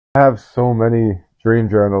have so many dream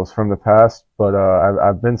journals from the past, but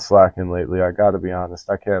I've been slacking lately. I got to be honest.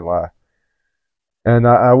 I can't lie, and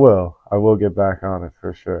I will get back on it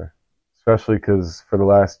for sure. Especially because for the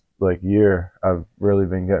last like year, I've really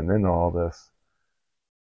been getting into all this,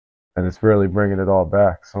 and it's really bringing it all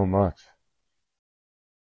back so much.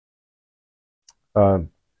 Um,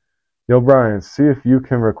 Yo, Brian, see if you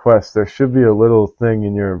can request. There should be a little thing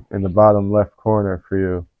in the bottom left corner for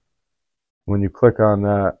you. When you click on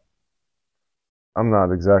that, I'm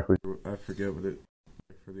not exactly. I forget what it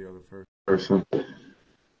for the other first person.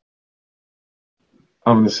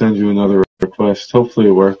 I'm gonna send you another request. Hopefully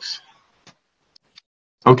it works.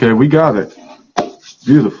 Okay, we got it.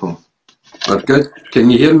 Beautiful. We're good. Can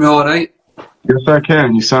you hear me all right? Yes, I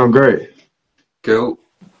can. You sound great. Cool.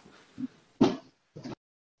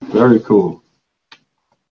 Very cool.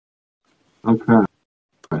 Okay.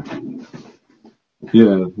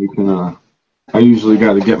 Yeah, we can. I usually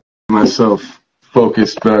got to get myself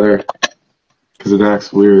focused better because it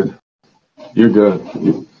acts weird. You're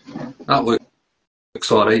good. That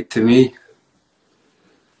looks all right to me.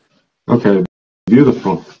 Okay,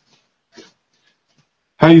 beautiful.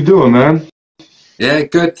 How you doing, man? Yeah,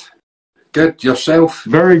 good. Good. Yourself?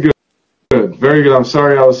 Very good. Good. Very good. I'm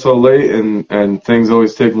sorry I was so late and things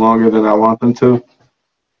always take longer than I want them to.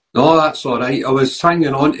 No, that's all right. I was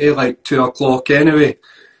hanging on to like 2 o'clock anyway.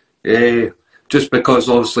 Just because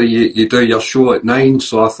obviously you do your show at 9,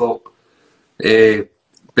 so I thought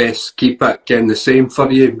best keep it getting the same for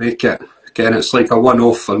you. Make it again. It's like a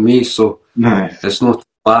one-off for me, so Nice. it's not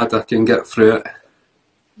bad. I can get through it.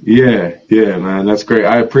 Yeah, man. That's great.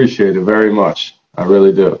 I appreciate it very much. I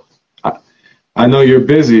really do. I know you're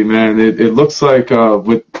busy, man. It looks like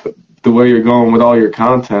with the way you're going with all your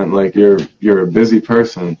content, like you're a busy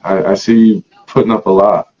person. I see you putting up a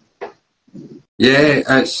lot. Yeah,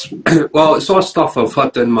 it's well, it's all stuff I've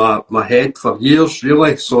had in my head for years,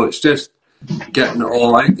 really. So it's just getting it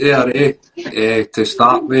all out there, to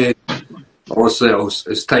start with. Obviously,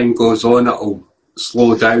 as time goes on, it'll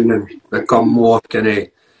slow down and become more kind of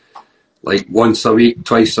like once a week,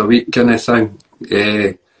 twice a week kind of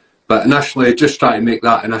thing. But initially, just try to make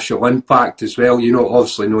that initial impact as well. You know,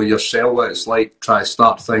 obviously know yourself what it's like. Try to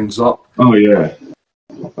start things up. Oh yeah.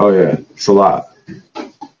 Oh yeah. It's a lot.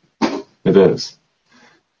 It is.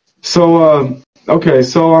 So okay,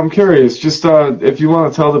 so I'm curious, just if you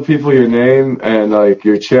want to tell the people your name and like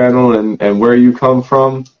your channel and where you come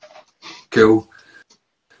from. Cool.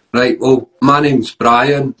 Right, well, my name's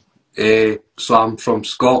Brian, so I'm from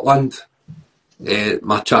Scotland.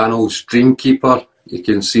 My channel's DreamKeeper. You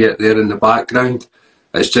can see it there in the background.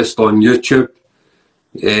 It's just on YouTube.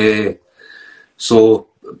 So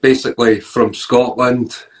basically from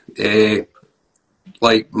Scotland,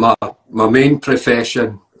 like my main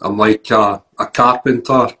profession, I'm like a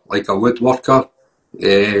carpenter, like a woodworker.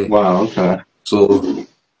 Wow, okay. So,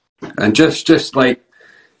 and just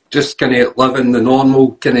kind of living the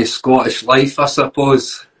normal kind of Scottish life, I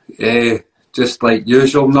suppose. Just like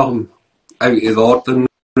usual, nothing out of the ordinary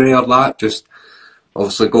or that. Just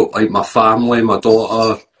obviously got like my family, my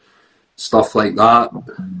daughter, stuff like that.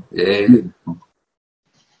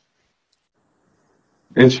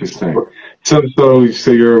 Interesting.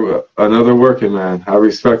 So you're another working man. I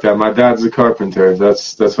respect that. My dad's a carpenter.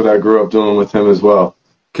 That's what I grew up doing with him as well.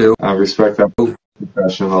 Cool. I respect that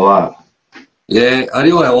profession a lot. Yeah, I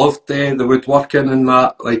really loved the woodworking and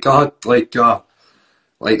that. Like I had like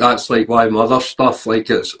that's like why my other stuff, like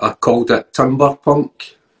I called it timber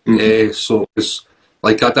punk. So it was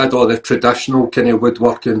like I did all the traditional kind of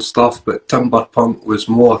woodworking stuff, but timber punk was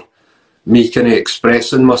more me kind of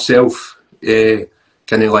expressing myself,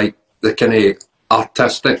 kind of like the kind of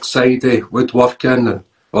artistic side of woodworking and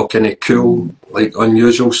all kind of cool, like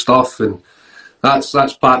unusual stuff, and that's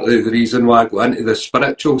part of the reason why I got into the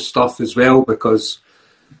spiritual stuff as well, because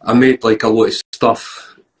I made like a lot of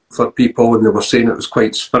stuff for people and they were saying it was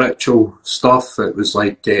quite spiritual stuff. It was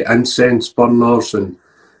like incense burners and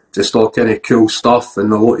just all kind of cool stuff,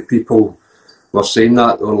 and a lot of people were saying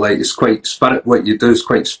that. They were like, it's quite what you do is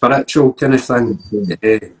quite spiritual kind of thing.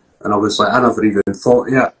 And I was like, I never even thought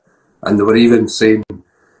of it. And they were even saying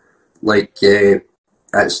like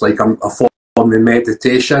it's like a form of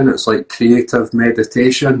meditation. It's like creative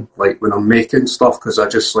meditation, like when I'm making stuff, because I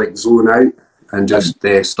just like zone out and just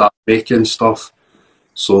start making stuff.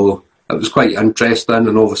 So it was quite interesting,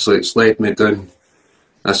 and obviously it's led me down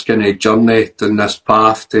this kind of journey, down this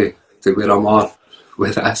path to where I'm at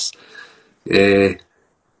with this. I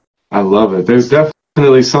love it. There's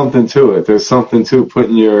definitely something to it. There's something to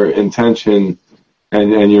putting your intention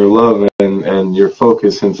and your love and your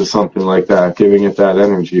focus into something like that, giving it that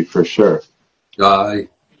energy for sure. Aye.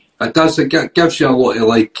 it does. Gives you a lot of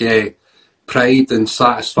like pride and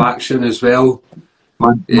satisfaction as well.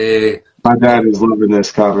 My dad is loving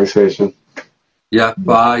this conversation. Yeah,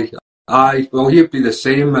 aye. Well, he'd be the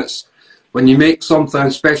same. It's when you make something,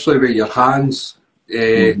 especially with your hands,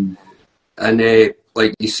 Mm-hmm. and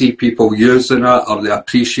like you see people using it or they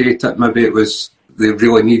appreciate it. Maybe it was they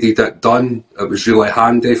really needed it done. It was really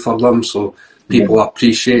handy for them, so people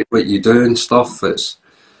appreciate what you do and stuff. It's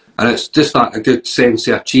just a good sense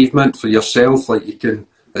of achievement for yourself. Like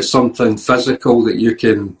it's something physical that you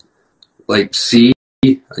can like see,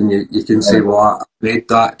 and you can say, "Well, I made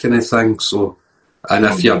that," kind of thing. So, and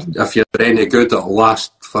if you're any good, it'll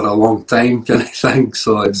last for a long time, kind of thing.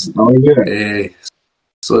 So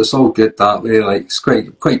so it's all good that way. Like it's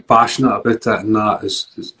quite passionate about it, and that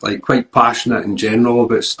is like quite passionate in general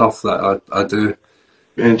about stuff that I do,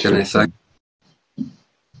 kind of thing.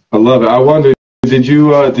 I love it. I wonder, did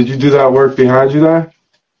you do that work behind you there?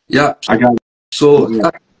 Yeah. I got. So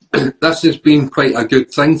this has been quite a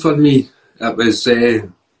good thing for me. It was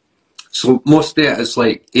so most of it is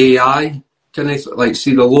like AI, kind of like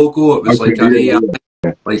see the logo. It was like an AI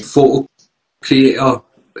like photo creator,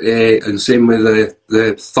 and same with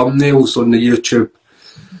the thumbnails on the YouTube,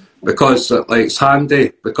 because like it's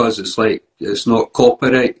handy because it's like it's not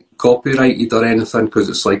copyrighted or anything, because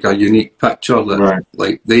it's like a unique picture that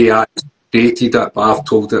like the AI created it, but I've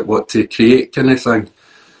told it what to create, kind of thing.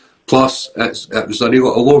 Plus, it was a real,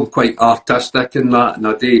 although I'm quite artistic in that, and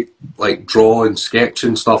I do like draw and sketch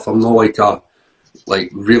and stuff. I'm not like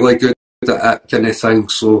really good at it, kind of thing.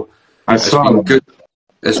 So it's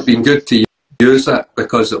been good to use it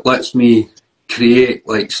because it lets me create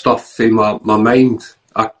like stuff in my mind.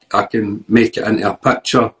 I can make it into a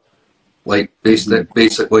picture, like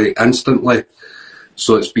basically instantly.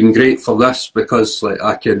 So it's been great for this because like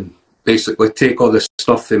I can basically take all this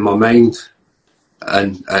stuff in my mind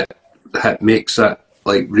and it makes it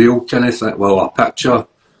like real, kind of thing. Well, a picture.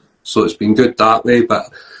 So it's been good that way.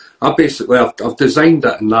 But I've designed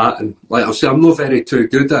it and that, and like I say, I'm not very too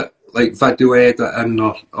good at like video editing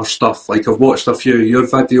or stuff. Like I've watched a few of your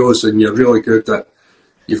videos, and you're really good at.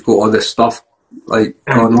 You've got all this stuff like.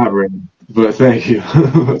 Not really, but thank you.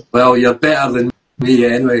 Well, you're better than me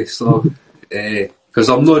anyway. So, because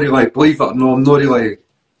I'm not really, believe it or not, I'm not really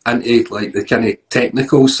into like the kind of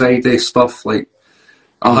technical side of stuff. Like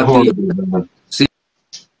I had to see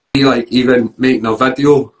like even making a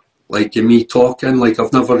video like of me talking. Like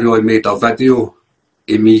I've never really made a video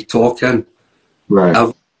of me talking,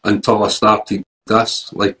 ever, until I started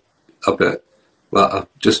this like about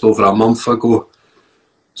just over a month ago.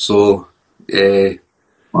 So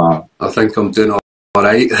wow, I think I'm doing all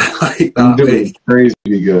right. Like I'm that doing way. crazy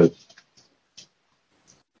good,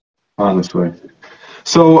 honestly.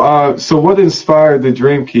 So what inspired the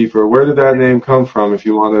DreamKeeper? Where did that name come from? If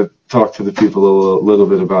you want to talk to the people a little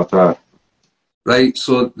bit about that. Right.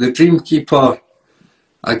 So the DreamKeeper,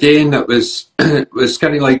 again, it was it was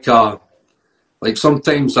kind of like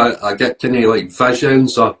sometimes I get kind of like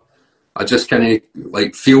visions, or I just kind of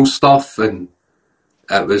like feel stuff, and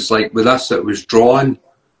it was like with this, it was drawn,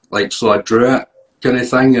 like so I drew it, kind of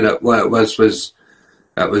thing, and what it was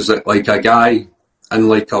it was like a guy in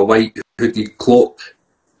like a white hooded cloak,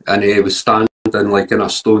 and he was standing like in a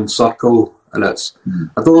stone circle, and I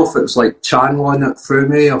don't know if it's like channeling it through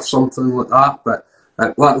me or something like that, but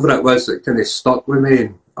whatever it was, it kind of stuck with me,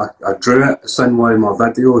 and I drew it. It's in one of my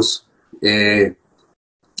videos, and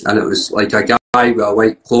it was like a guy with a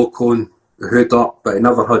white cloak on, the hood up, but he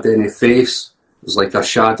never had any face. It was like a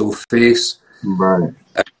shadow face. Right.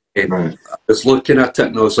 I was looking at it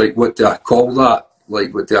and I was like, what do I call that?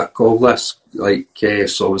 Like, what do I call this? Like,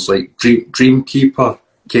 so I was like, DreamKeeper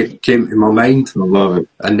came to my mind. I love it.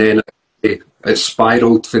 And then it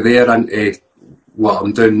spiraled from there into what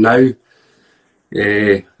I'm doing now.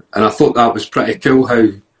 And I thought that was pretty cool how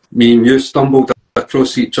me and you stumbled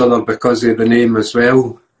across each other because of the name as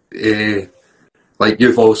well. Like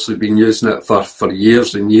you've obviously been using it for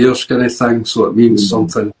years and years, kind of thing, so it means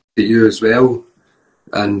something to you as well.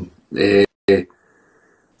 And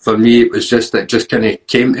for me, it just kind of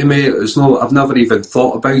came to me. It was I've never even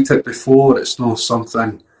thought about it before. It's not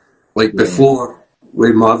something like before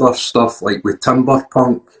with my other stuff, like with Timber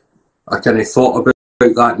Punk. I kind of thought about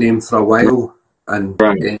that name for a while, and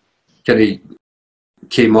kind of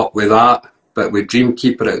came up with that. But with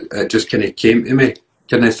DreamKeeper, it just kind of came to me,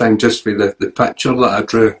 kind of thing, just for the picture that I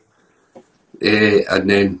drew, and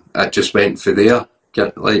then it just went for there.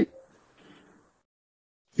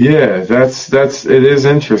 Yeah, it is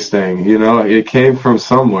interesting. You know, it came from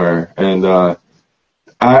somewhere, and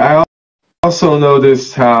I also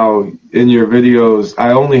noticed how in your videos,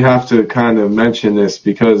 I only have to kind of mention this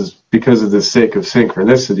because of the sake of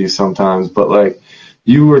synchronicity sometimes, but like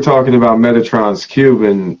you were talking about Metatron's cube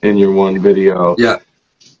in your one video. Yeah.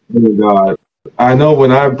 And, I know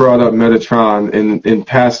when I brought up Metatron in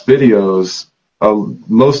past videos,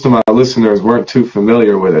 most of my listeners weren't too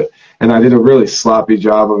familiar with it, and I did a really sloppy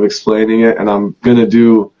job of explaining it. And I'm gonna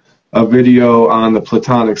do a video on the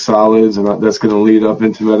platonic solids, and that's gonna lead up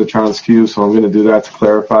into Metatron's cube. So I'm gonna do that to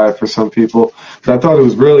clarify it for some people. But I thought it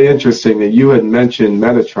was really interesting that you had mentioned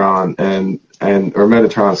Metatron or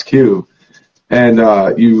Metatron's cube, and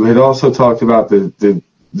you had also talked about the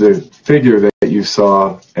figure that you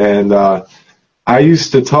saw, and I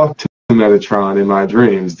used to talk to Metatron in my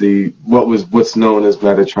dreams, what's known as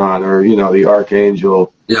Metatron, or the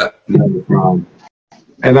Archangel. Yeah. Metatron.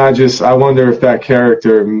 And I wonder if that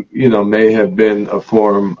character, may have been a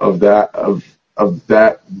form of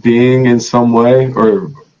that being in some way,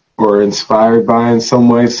 or inspired by in some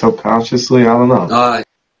way subconsciously. I don't know.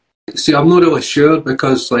 See, I'm not really sure,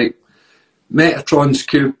 because like Metatron's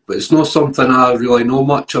cube, it's not something I really know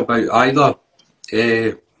much about either.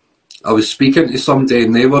 I was speaking to somebody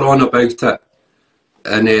and they were on about it,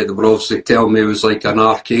 and they were obviously telling me it was like an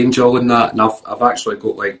archangel and that, and I've actually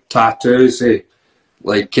got like tattoos,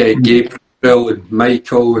 like Gabriel and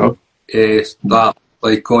Michael and that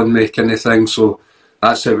like on me kind of thing. So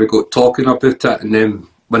that's how we got talking about it. And then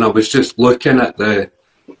when I was just looking at the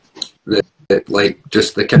like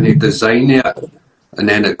just the kind of design of it, and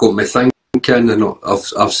then it got me thinking, and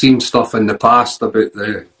I've seen stuff in the past about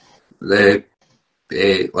the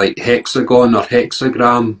like hexagon or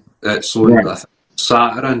hexagram that's on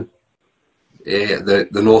Saturn, the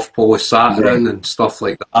North Pole of Saturn, and stuff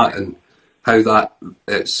like that, and how that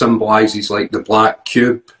it symbolises like the black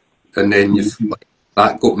cube. And then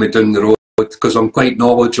that got me down the road, because I'm quite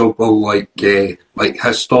knowledgeable like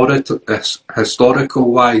historical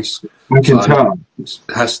wise. I can tell.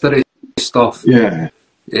 History stuff. Yeah.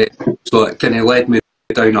 So it kind of led me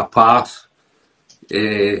down a path.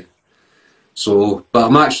 But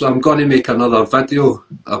I'm going to make another video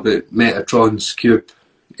about Metatron's cube.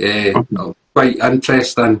 Quite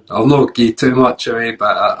interesting. I'll not give too much away,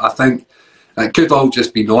 but I think it could all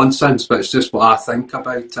just be nonsense, but it's just what I think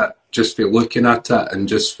about it, just for looking at it, and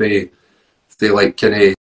just for like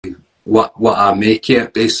kind of what I make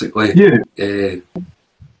it, basically. Yeah.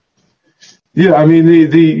 Yeah, I mean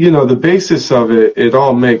the basis of it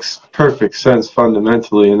all makes perfect sense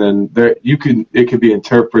fundamentally, and then it could be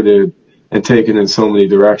interpreted and taken in so many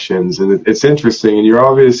directions, and it's interesting. And you're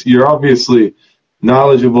obviously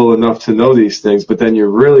knowledgeable enough to know these things, but then you're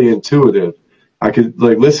really intuitive. I could,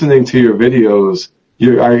 like, listening to your videos,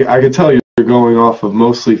 I could tell you're going off of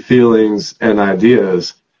mostly feelings and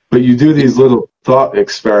ideas, but you do these little thought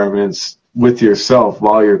experiments with yourself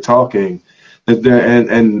while you're talking,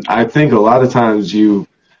 and I think a lot of times you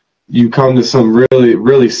come to some really,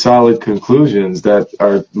 really solid conclusions that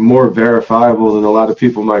are more verifiable than a lot of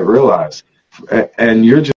people might realize. And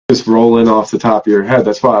you're just rolling off the top of your head.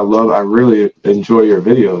 That's why I really enjoy your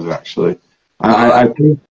videos, actually. I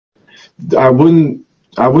think I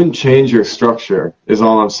wouldn't change your structure, is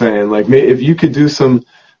all I'm saying. Like, if you could do some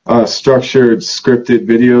structured, scripted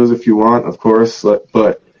videos if you want, of course.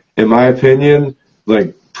 But in my opinion,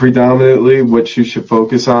 like, predominantly what you should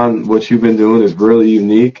focus on, what you've been doing, is really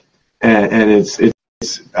unique. And it's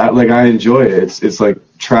like, I enjoy it. It's like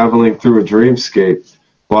traveling through a dreamscape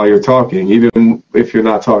while you're talking, even if you're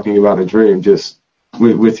not talking about a dream, just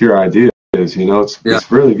with your ideas. It's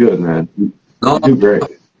really good, man. You do great. I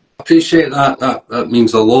appreciate that. That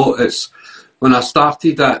means a lot. It's when I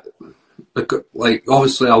started that, like,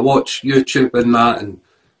 obviously I watch YouTube and that, and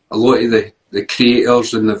a lot of the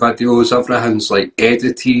creators and the videos, everything's like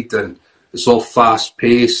edited and it's all fast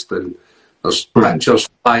paced, and there's pictures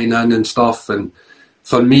flying in and stuff. And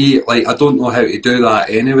for me, like, I don't know how to do that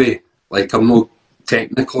anyway. Like, I'm not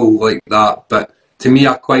technical like that. But to me,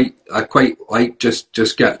 I quite like just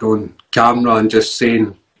getting on camera and just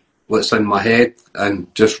saying what's in my head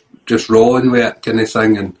and just rolling with it, kind of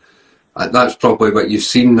thing. And that's probably what you've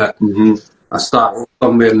seen, that I start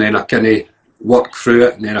somewhere and then I kind of work through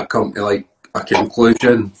it, and then I come to like a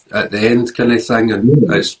conclusion at the end, kind of thing.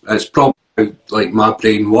 And it's probably like my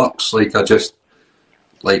brain works. Like, I just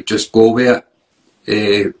go with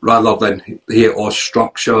it, rather than have it all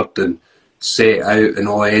structured and set out and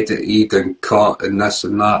all edited and cut and this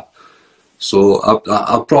and that. So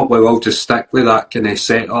I probably will just stick with that kind of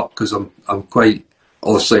setup, because I'm quite,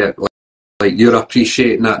 obviously, like you're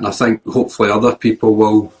appreciating it, and I think hopefully other people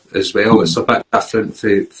will as well. It's a bit different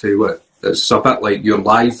for what, it's a bit like your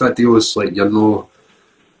live videos, like you're no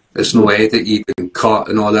it's no edited and cut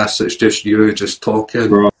and all this. It's just you just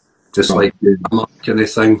talking, just like kind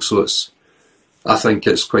of thing. So I think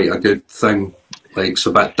it's quite a good thing. Like, it's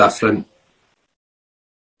a bit different.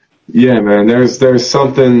 Yeah, man. There's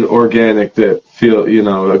something organic that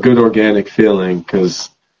a good organic feeling, because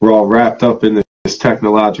we're all wrapped up in this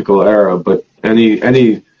technological era. But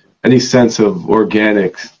any sense of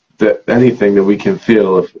organic, that anything that we can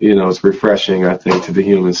feel, is refreshing, I think, to the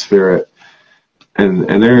human spirit. And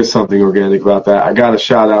there is something organic about that. I got to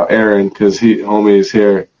shout out Aaron, because homie is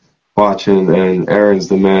here watching, and Aaron's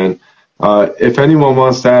the man. If anyone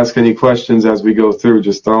wants to ask any questions as we go through,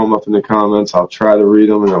 just throw them up in the comments. I'll try to read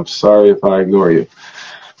them, and I'm sorry if I ignore you.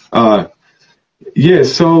 So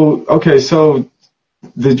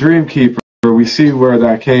the DreamKeeper, we see where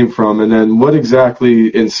that came from, and then what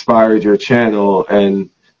exactly inspired your channel,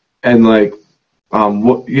 and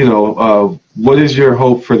what is your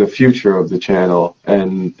hope for the future of the channel,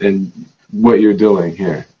 and what you're doing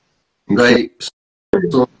here? Right.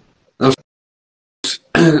 So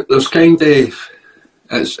there's kind of,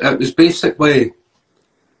 it was basically,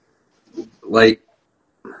 like,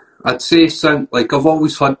 I'd say, like, I've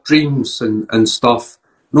always had dreams and stuff,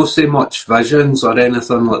 not so much visions or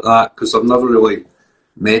anything like that, because I've never really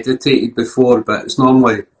meditated before, but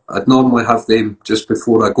I'd normally have them just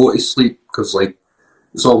before I go to sleep, because, like,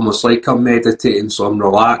 it's almost like I'm meditating, so I'm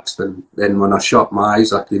relaxed, and then when I shut my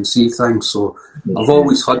eyes I can see things. So I've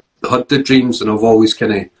always had the dreams, and I've always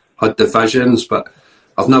kind of had the visions, but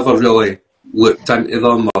I've never really looked into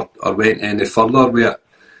them or went any further with it.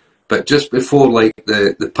 But just before, like,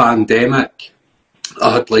 the pandemic,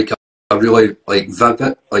 I had like a really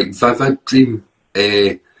vivid dream,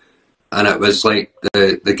 and it was like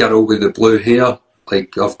the girl with the blue hair.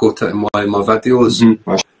 Like, I've got it in one of my videos,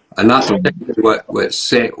 and that's what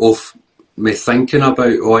set off me thinking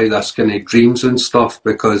about all this kind of dreams and stuff.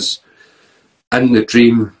 Because in the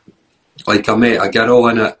dream, like, I met a girl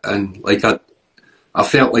in it, and like I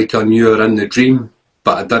felt like I knew her in the dream,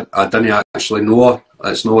 but I didn't actually know her.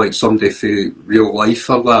 It's not like somebody from real life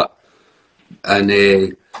or that.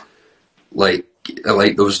 And like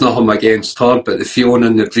there was nothing against her, but the feeling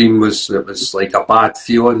in the dream was like a bad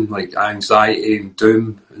feeling, like anxiety and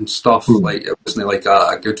doom and stuff. Like, it wasn't like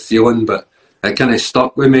a good feeling, but it kind of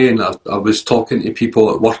stuck with me, and I was talking to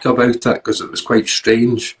people at work about it, because it was quite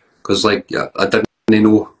strange. Because, like, I didn't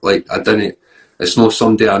know, like, it's not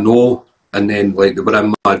somebody I know, and then, like, they were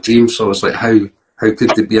in my dream, so I was like, how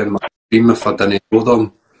could they be in my dream if I didn't know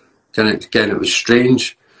them? It was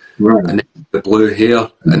strange. Right. And then the blue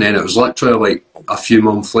hair, and then it was literally like a few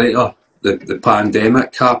months later, the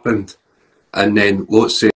pandemic happened, and then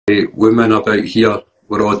lots of women about here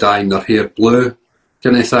were all dyeing their hair blue,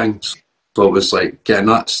 kind of thing. So it was like getting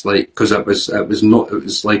nuts, like, because it was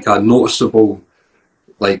like a noticeable,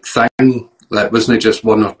 like, thing. It wasn't just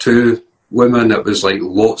one or two women; it was like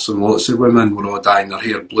lots and lots of women were all dyeing their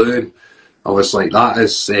hair blue. And I was like, that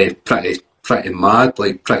is pretty mad,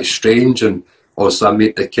 like, pretty strange. And also I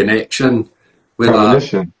made the connection with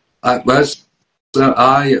that. It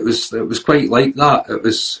was quite like that. It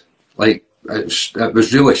was like, it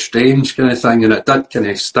was really strange kind of thing, and it did kind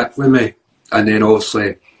of stick with me. And then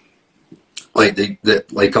obviously, like,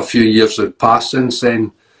 like, a few years have passed since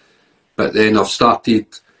then, but then I've started,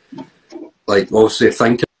 like, obviously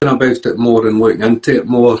thinking about it more and looking into it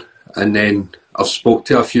more, and then I've spoke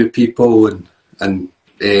to a few people, and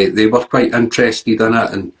they were quite interested in it,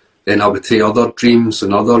 and then I would say other dreams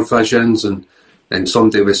and other visions, and then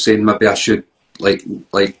somebody was saying maybe I should like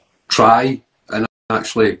try and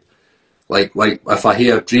actually like if I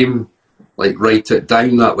hear a dream, like, write it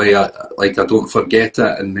down, that way I don't forget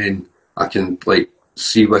it, and then I can, like,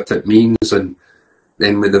 see what it means. And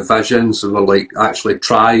then with the visions, we were like, actually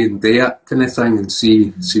try and do it kind of thing, and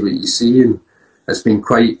see what you see. And it's been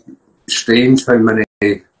quite strange how many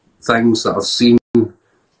things that I've seen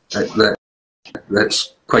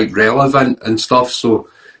that's quite relevant and stuff. So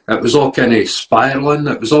it was all kind of spiraling.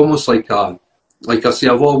 It was almost like like I say,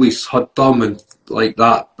 I've always heard them and like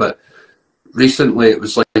that, but recently it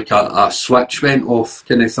was like a switch went off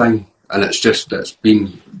kind of thing, and it's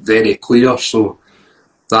been very clear. So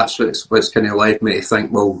that's what's kind of led me to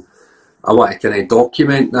think, well, I want to kind of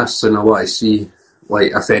document this, and I want to see,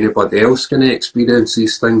 like, if anybody else kind of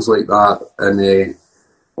experiences things like that. And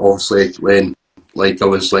obviously when, like, I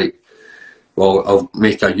was like, well, I'll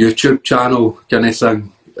make a YouTube channel kind of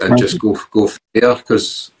thing, and just go from there,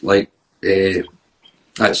 because, like,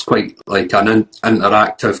 it's quite like an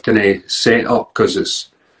interactive kind of setup, because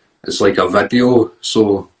it's like a video.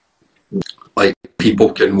 So like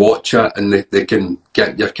people can watch it and they can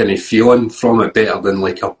get your kind of feeling from it better than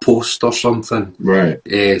like a post or something. Right.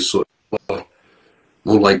 So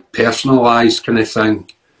more like personalised kind of thing.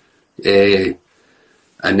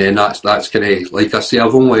 And then that's kind of, like I say,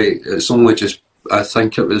 it's only just, I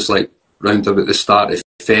think it was like round about the start of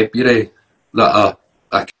February that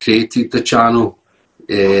I created the channel,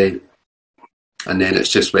 and then it's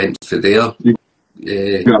just went for there.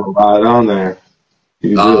 You got a lot on there.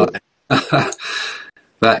 You do.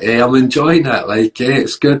 But I'm enjoying it, like,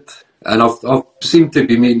 it's good. And I've seemed to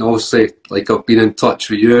be meeting, obviously, like I've been in touch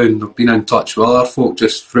with you and I've been in touch with other folk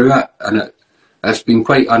just through it, and it's been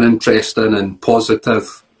quite an interesting and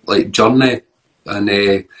positive like journey.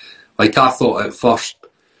 And like I thought at first,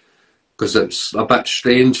 because it's a bit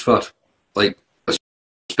strange for, like,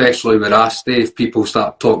 especially where I stay, if people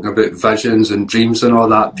start talking about visions and dreams and all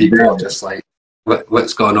that, people are just like,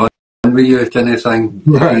 what's going on with you, kind of thing.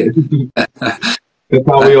 Right. That's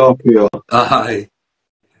how we all feel. Aye.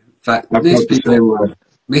 In fact,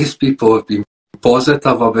 most people have been positive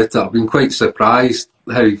about it. I've been quite surprised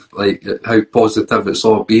how positive it's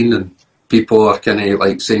all been, and people are kind of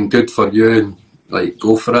like saying good for you and like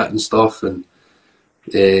go for it and stuff, and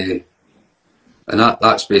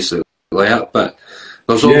that's basically it. But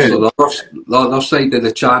there's also the other side of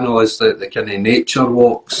the channel is the kind of nature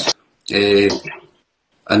walks, and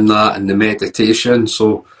the meditation.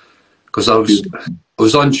 So because I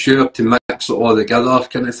was unsure to mix it all together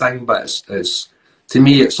kind of thing, but it's to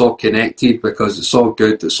me it's all connected because it's all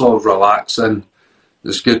good, it's all relaxing,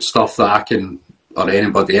 there's good stuff that I can, or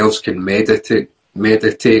anybody else can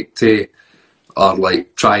meditate to, or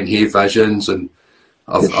like try and have visions. And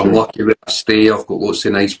I'm lucky where I stay, I've got lots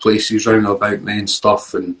of nice places round about me and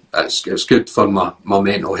stuff, and it's good for my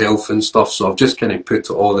mental health and stuff, so I've just kind of put it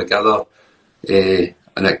all together, and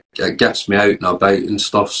it gets me out and about and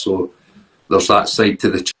stuff, so there's that side to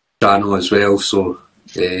the channel as well. So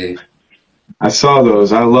I saw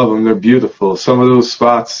those. I love them. They're beautiful. Some of those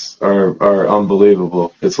spots are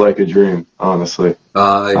unbelievable. It's like a dream, honestly.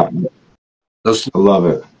 I love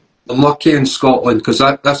it. I'm lucky in Scotland because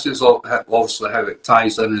this is obviously how it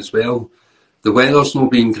ties in as well. The weather's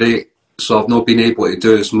not been great, so I've not been able to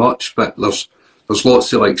do as much, but there's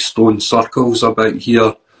lots of like stone circles about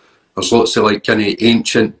here. There's lots of like kind of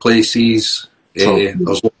ancient places. There's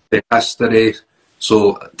lots of history.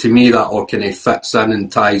 So to me that all kind of fits in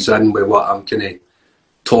and ties in with what I'm kind of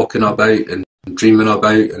talking about and dreaming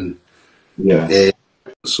about, and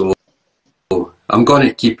so I'm going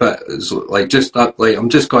to keep it as like just that, like I'm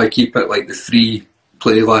just going to keep it like the 3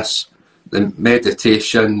 playlists: the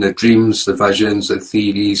meditation, the dreams, the visions, the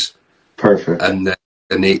theories, perfect, and the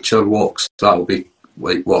nature walks. That'll be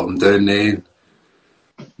like what I'm doing then.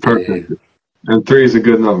 Perfect. And 3 is a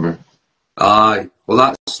good number. Aye. Well,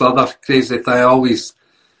 that's the other crazy thing.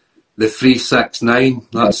 The 369,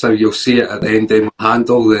 that's how you'll see it at the end of my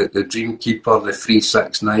handle, the DreamKeeper, the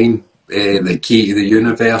 369, the key to the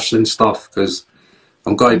universe and stuff, because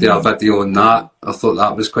I'm going to do a video on that. I thought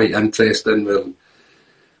that was quite interesting. Well,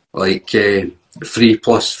 like 3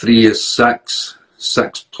 plus 3 is 6,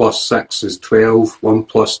 6 plus 6 is 12, 1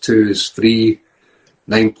 plus 2 is 3,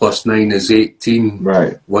 9 plus 9 is 18,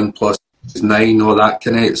 right. 1 plus is 9, all that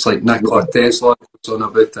kind of, it's like Nikola Tesla goes on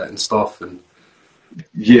about it and stuff. And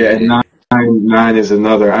yeah, 9 is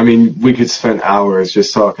another. I mean, we could spend hours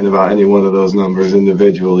just talking about any one of those numbers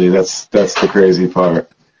individually. That's the crazy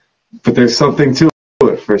part. But there's something to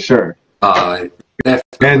it for sure. Definitely.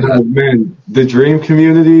 And man, the dream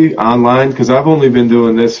community online, because I've only been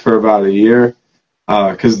doing this for about a year.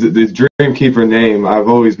 Because the DreamKeeper name, I've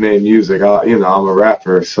always made music. I'm a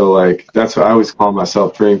rapper, so like that's what I always call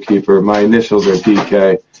myself, DreamKeeper. My initials are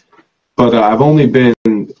DK. But I've only been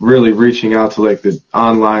really reaching out to like the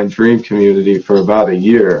online dream community for about a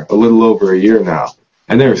year, a little over a year now.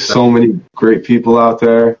 And there's so many great people out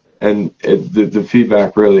there, and the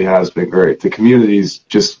feedback really has been great. The community's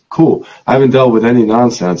just cool. I haven't dealt with any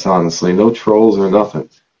nonsense, honestly. No trolls or nothing.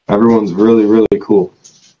 Everyone's really, really cool.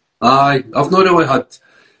 I've not really had.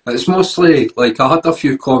 It's mostly like I had a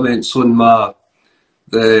few comments on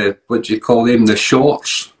the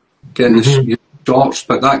shorts, kind of shorts,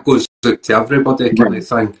 but that goes out to everybody, kind of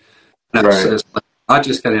thing. And it's like, I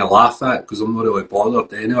just kind of laugh at it because I'm not really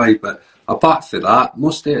bothered anyway. But apart from that,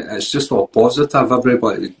 most of it's just all positive.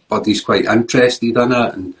 Everybody's quite interested in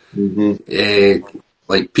it, and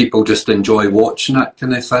like people just enjoy watching it,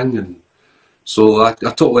 kind of thing. And so I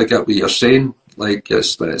totally get what you're saying. Like it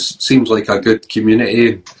seems like a good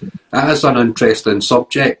community. It is an interesting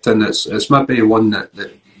subject, and it's maybe one that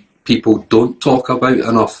people don't talk about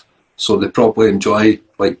enough. So they probably enjoy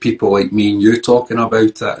like people like me and you talking about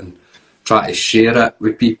it, and try to share it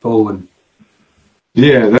with people. And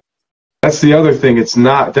Yeah, that's the other thing. It's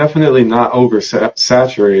definitely not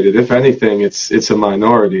oversaturated. If anything, it's a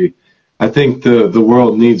minority. I think the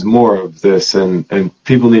world needs more of this, and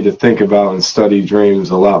people need to think about and study dreams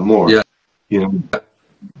a lot more. yeah, You know,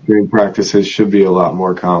 dream practices should be a lot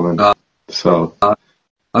more common. So,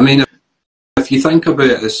 I mean, if you think about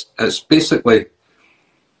it, it's basically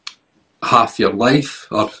half your life,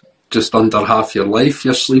 or just under half your life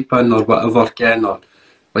you're sleeping, or whatever, Ken, or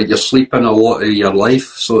like you're sleeping a lot of your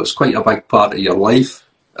life, so it's quite a big part of your life.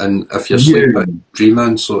 And if you're sleeping,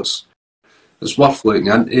 dreaming, so it's worth looking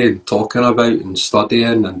into and talking about and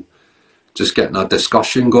studying and just getting a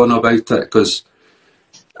discussion going about it, because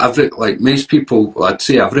most people, I'd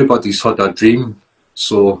say everybody's had a dream,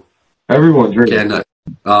 so everyone dreams. Ken it,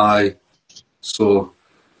 aye, so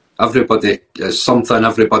it's something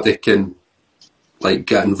everybody can like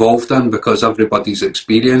get involved in, because everybody's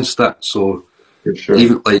experienced it. So For sure.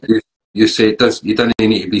 even like you say, you don't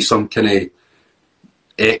need to be some kind of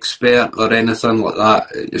expert or anything like that.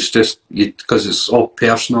 It's just because it's all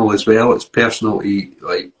personal as well. It's personal to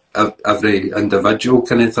like every individual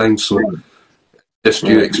kind of thing. So just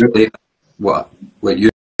you explain what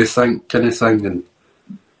you think kind of thing,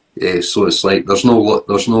 and so it's like there's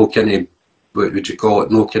no kind of, what would you call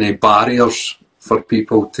it? No kind of barriers for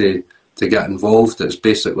people to get involved. It's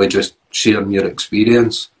basically just sharing your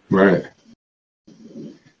experience. Right.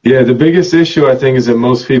 Yeah, the biggest issue I think is that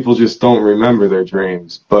most people just don't remember their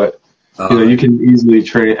dreams. But you can easily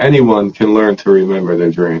train. Anyone can learn to remember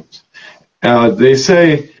their dreams. They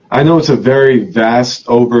say, I know it's a very vast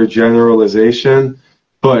overgeneralization,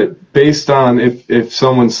 but based on if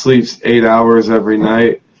someone sleeps 8 hours every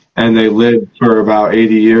night and they live for about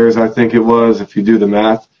 80 years, I think it was, if you do the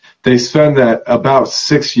math, they spend about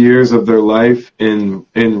 6 years of their life in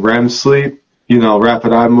REM sleep,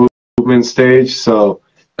 rapid eye movement stage. So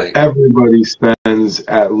everybody spends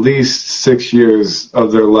at least 6 years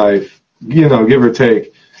of their life, give or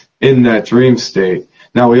take, in that dream state.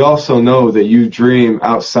 Now, we also know that you dream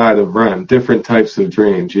outside of REM, different types of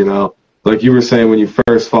dreams, Like you were saying, when you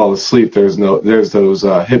first fall asleep, there's those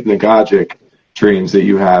hypnagogic dreams that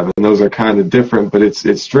you have, and those are kind of different, but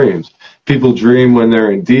it's dreams. People dream when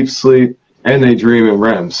they're in deep sleep, and they dream in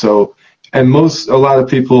REM. So, and a lot of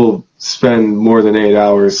people spend more than 8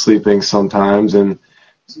 hours sleeping sometimes, and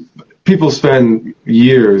people spend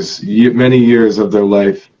many years of their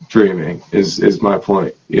life dreaming. Is my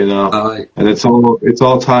point, And it's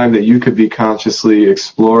all time that you could be consciously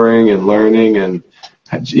exploring and learning, and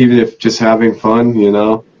even if just having fun,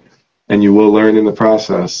 and you will learn in the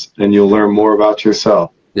process, and you'll learn more about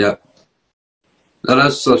yourself. Yeah. That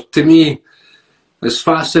is, to me, it's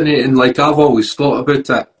fascinating. Like, I've always thought about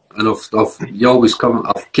it, and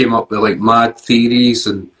I've came up with like mad theories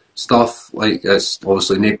and stuff. Like, it's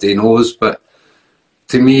obviously nobody knows, but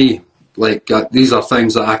to me, like, these are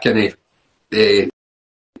things that I can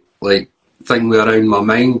like think around my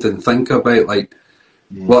mind and think about. Like,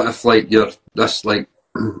 what if like you're this, like,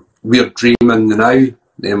 we're dreaming now,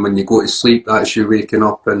 then when you go to sleep, that's you waking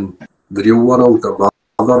up in the real world or the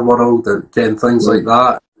other world, and things like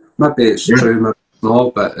that. Maybe it's true, maybe it's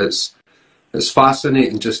not, but it's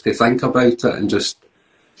fascinating just to think about it and just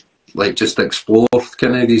explore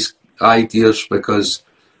kind of these ideas, because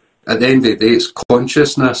at the end of the day, it's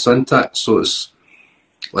consciousness, isn't it? So it's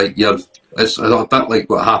like it's a bit like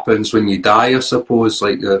what happens when you die, I suppose.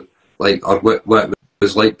 Like or what it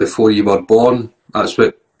was like before you were born. That's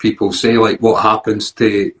what people say. Like, what happens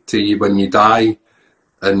to you when you die,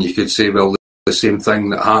 and you could say, well, the same thing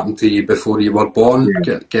that happened to you before you were born.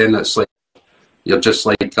 Again, it's like you're just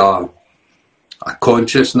like a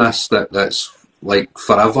consciousness that's like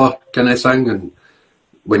forever kind of thing, and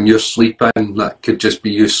when you're sleeping, that could just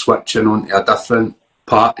be you switching onto a different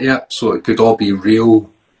part of it, so it could all be real.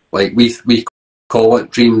 Like, we call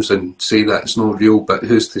it dreams and say that it's not real, but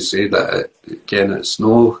who's to say that it's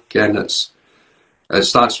no? Again, it's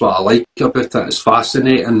that's what I like about it. It's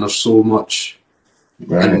fascinating. There's so much,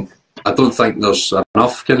 and I don't think there's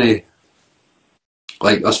enough kind of,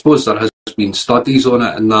 like, I suppose there has been studies on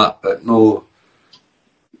it and that, but no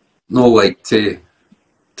like to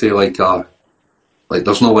like a, like,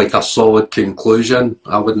 there's no like a solid conclusion,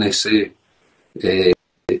 I wouldn't say.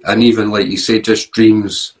 And even like you say, just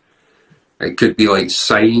dreams, it could be like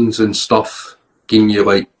signs and stuff, giving you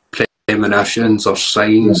like premonitions or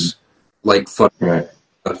signs, like for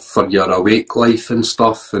your awake life and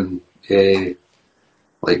stuff, and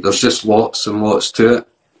like there's just lots and lots to it.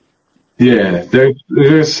 Yeah,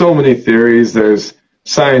 there's so many theories. There's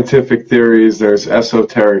scientific theories, there's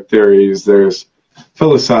esoteric theories, there's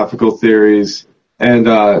philosophical theories, and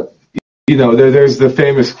there's the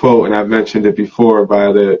famous quote, and I've mentioned it before,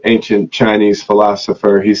 by the ancient Chinese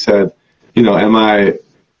philosopher. He said, am I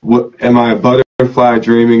a butterfly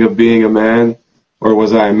dreaming of being a man, or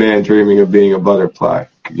was I a man dreaming of being a butterfly?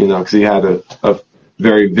 Because he had a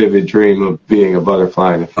very vivid dream of being a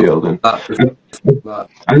butterfly in a field. And I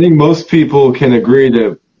think most people can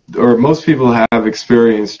agree or most people have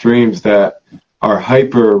experienced dreams that are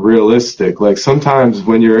hyper realistic. Like sometimes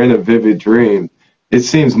when you're in a vivid dream, it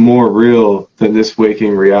seems more real than this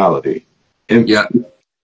waking reality. And, Yeah.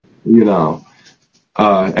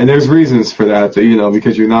 And there's reasons for that,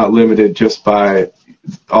 because you're not limited just by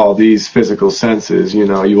all these physical senses. You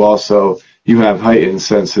have heightened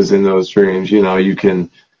senses in those dreams. You have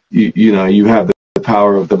the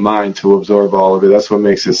power of the mind to absorb all of it. That's what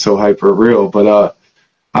makes it so hyper real. But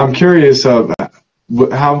I'm curious, how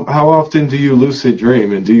often do you lucid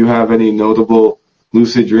dream, and do you have any notable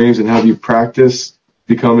lucid dreams, and have you practiced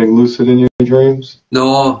becoming lucid in your dreams?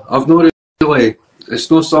 No, I've not really. It's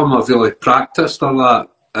not something I've really practiced a lot,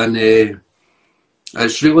 and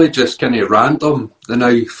it's really just kind of random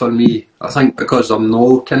now for me. I think because I'm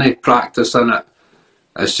no kind of practicing it,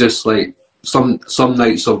 it's just like some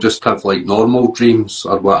nights I'll just have like normal dreams,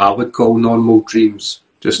 or what I would call normal dreams,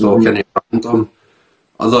 just all kind of random.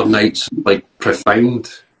 Other nights like profound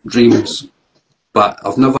dreams, but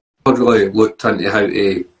I've never really looked into how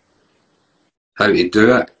to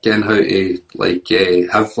do it, again, how to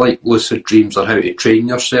have like lucid dreams, or how to train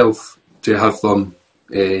yourself to have them.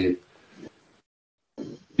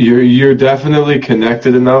 You're definitely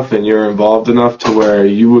connected enough, and you're involved enough to where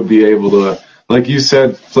you would be able to, like you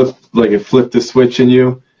said, flip the switch in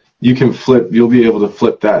you. You'll be able to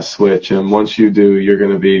flip that switch, and once you do, I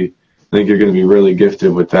think you're going to be really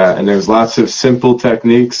gifted with that. And there's lots of simple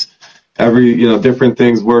techniques. Different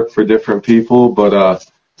things work for different people, but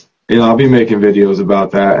I'll be making videos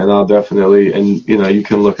about that, and I'll definitely, and you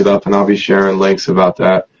can look it up, and I'll be sharing links about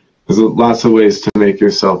that. There's lots of ways to make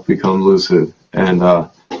yourself become lucid, and I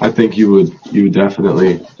think you would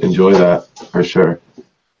definitely enjoy that for sure.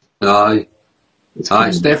 Aye,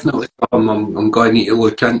 it's definitely something I'm going to need to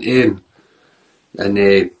look into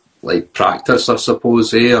and practice, I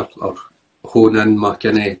suppose, or hone in my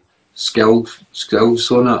kind of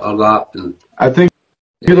skills on it, or that. And I think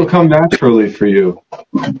it'll come naturally for you.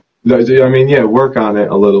 I mean, yeah, work on it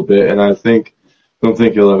a little bit, and don't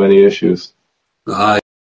think you'll have any issues. Aye,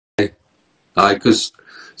 because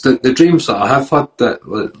the dreams that I have had that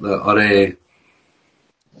are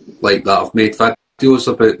that I've made videos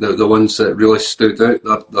about, the ones that really stood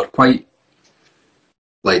out, they're quite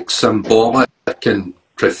like symbolic and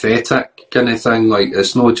prophetic kind of thing. Like,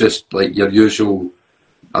 it's not just like your usual.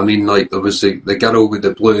 I mean, like, there was the girl with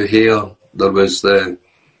the blue hair. There was the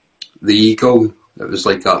eagle. It was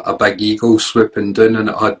like a big eagle swooping down, and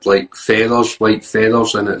it had like feathers, white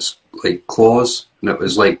feathers in its like claws, and it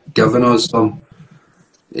was like giving us them.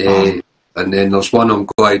 And then there's one I'm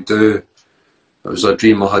going to do. It was a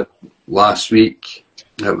dream I had last week.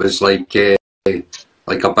 It was like a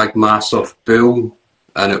big massive bull,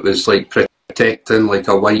 and it was like protecting like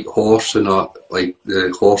a white horse and like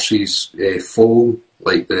the horse's foal,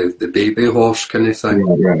 like the baby horse kind of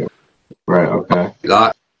thing. Right. Okay.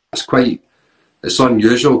 That's quite. It's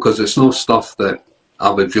unusual because it's no stuff that I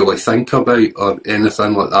would really think about or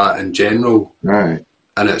anything like that in general. Right.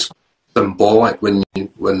 And it's symbolic when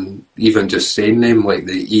even just saying them, like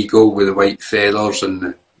the eagle with the white feathers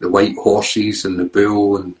and the white horses and the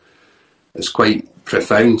bull, and it's quite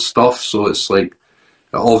profound stuff. So it's like,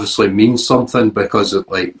 it obviously means something, because it,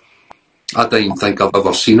 like, I don't even think I've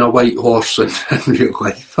ever seen a white horse in real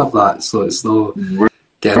life or that. So it's no, again,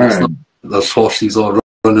 it's not, there's horses all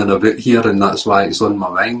running about here, and that's why it's on my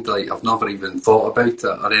mind. Like, I've never even thought about it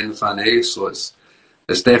or anything else. So it's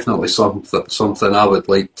definitely something I would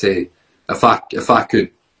like to, if I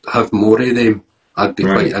could have more of them, I'd be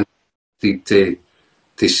quite interested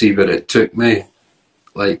to see where it took me.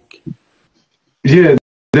 Like, yeah,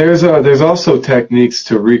 there's also techniques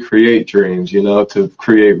to recreate dreams, to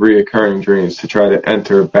create reoccurring dreams, to try to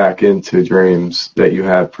enter back into dreams that you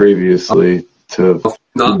had previously. I've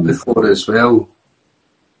done that before as well.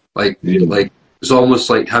 Like it's almost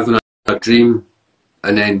like having a dream,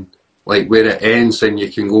 and then like where it ends, and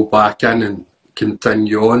you can go back in and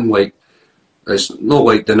continue on. Like, it's not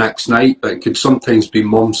like the next night, but it could sometimes be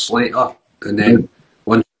months later, and then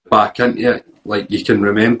once you're back into it, like, you can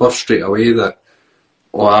remember straight away that,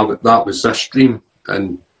 that was this dream,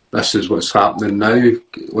 and this is what's happening now,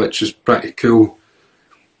 which is pretty cool.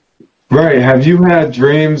 Right. Have you had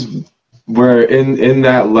dreams where in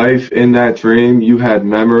that dream, you had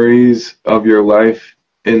memories of your life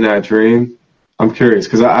in that dream? I'm curious,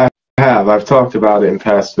 because I have. I've talked about it in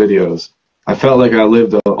past videos. I felt like I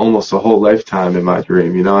lived almost a whole lifetime in my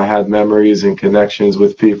dream. You know, I had memories and connections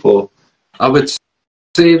with people. I would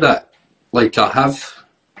say that, like, I have,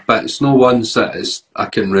 but it's no ones that I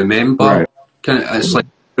can remember. Right. It's like,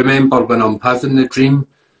 remember when I'm having the dream,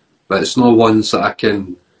 but it's no ones that I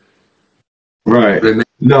can remember.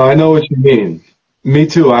 No, I know what you mean. Me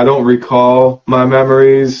too. I don't recall my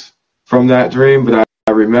memories from that dream, but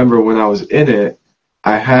I remember when I was in it,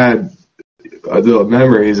 I had the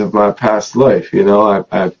memories of my past life. You know,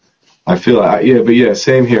 I feel like, yeah, but yeah,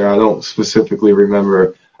 same here. I don't specifically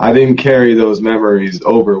remember. I didn't carry those memories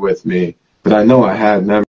over with me, but I know I had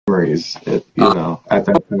memories, you know, at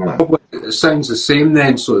that time. It sounds the same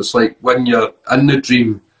then. So it's like when you're in the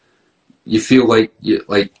dream, you feel like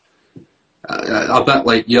a bit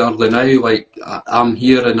like you're the now. Like, I'm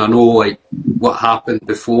here and I know like what happened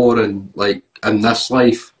before, and like in this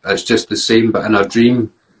life, it's just the same, but in a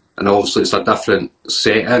dream. And obviously it's a different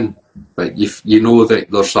setting, but you know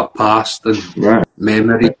that there's a past and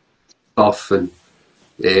memory stuff, and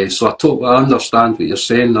so I totally understand what you're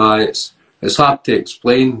saying. It's hard to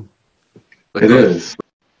explain. It is.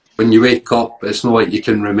 When you wake up, it's not like you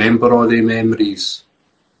can remember all the memories,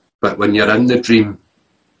 but when you're in the dream,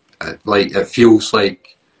 it feels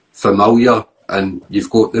like familiar, and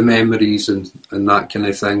you've got the memories and that kind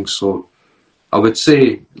of thing. So I would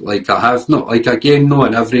say, like, I have not, like, again, not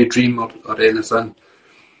in every dream or anything.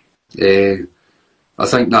 I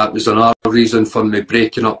think that was another reason for me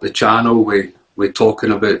breaking up the channel with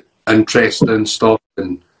talking about interesting stuff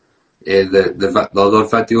and the other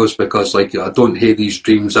videos, because, like, I don't hear these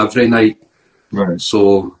dreams every night. Right.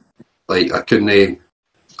 So, like,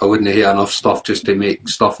 I wouldn't hear enough stuff just to make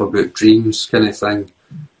stuff about dreams kind of thing.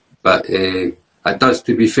 But it does,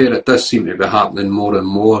 to be fair, it does seem to be happening more and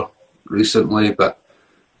more recently, but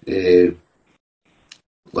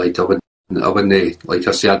like I wouldn't, like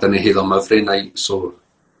I say, I didn't hear them every night, so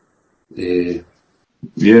yeah,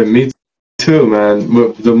 me too, man.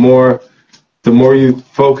 The more you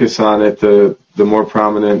focus on it, the more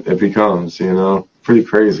prominent it becomes, you know. Pretty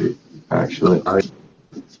crazy, actually.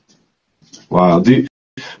 Wow. Do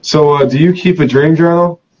you keep a dream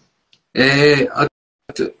journal? I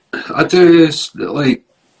do, like,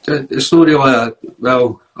 it's not really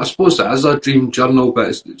well, I suppose it is a dream journal, but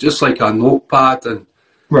it's just like a notepad, and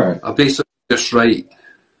I basically just write,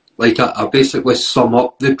 like, I basically sum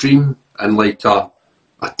up the dream in like a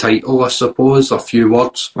title, I suppose, a few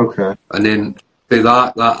words. Okay. And then by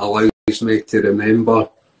that allows me to remember,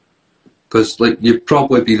 because like you'd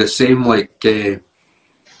probably be the same, like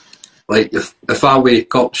if I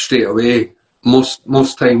wake up straight away,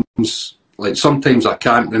 most times, like sometimes I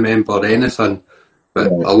can't remember anything, but a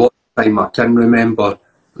lot of the time I can remember.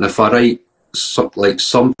 And if I write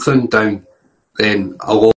something down, then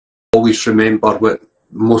I'll always remember what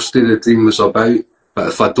most of the dream was about. But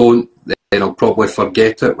if I don't, then I'll probably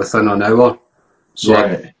forget it within an hour. So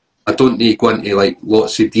I don't need go into like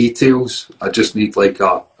lots of details. I just need like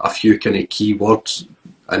a few kind of keywords,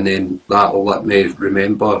 and then that'll let me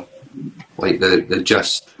remember like the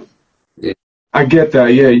gist. Yeah. I get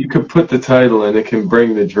that. Yeah, you could put the title and it can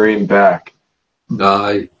bring the dream back.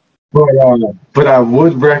 Aye. But I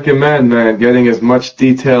would recommend, man, getting as much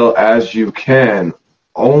detail as you can,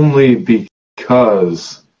 only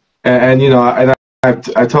because, and you know, and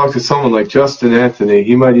I talked to someone like Justin Anthony.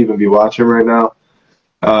 He might even be watching right now.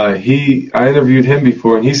 I interviewed him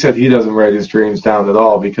before, and he said he doesn't write his dreams down at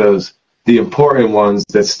all because the important ones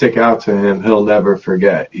that stick out to him, he'll never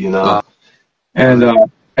forget. You know, and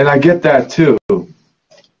I get that too.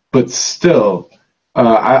 But still,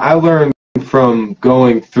 I learned from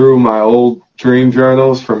going through my old dream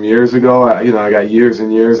journals from years ago. I got years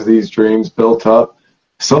and years of these dreams built up.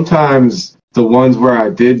 Sometimes the ones where I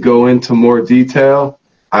did go into more detail,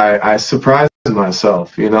 I surprised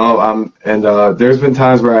myself, you know. There's been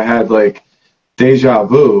times where I had like deja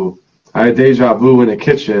vu. I had deja vu in the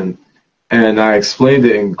kitchen, and I explained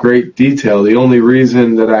it in great detail. The only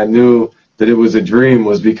reason that I knew that it was a dream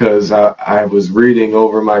was because I was reading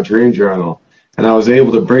over my dream journal, and I was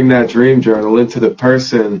able to bring that dream journal into the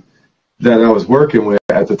person that I was working with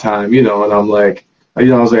at the time, you know. And I'm like, you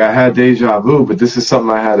know, I was like, I had deja vu, but this is something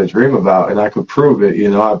I had a dream about, and I could prove it. You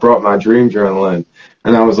know, I brought my dream journal in,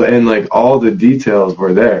 and I was, and like all the details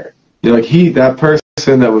were there. You know, like that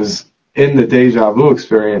person that was in the deja vu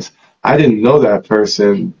experience, I didn't know that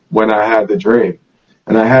person when I had the dream,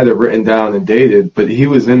 and I had it written down and dated, but he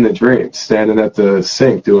was in the dream, standing at the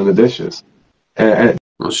sink doing the dishes. And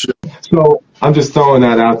so I'm just throwing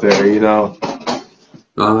that out there, you know.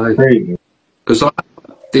 Because I have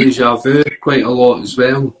deja vu quite a lot as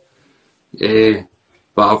well.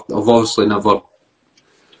 but I've obviously never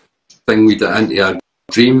thingied it into a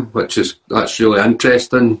dream, that's really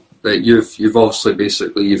interesting. That you've obviously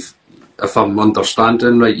basically if I'm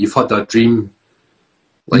understanding right, you've had a dream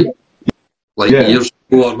like Yeah. years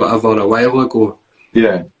ago or whatever, a while ago.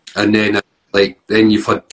 Yeah. And then then you've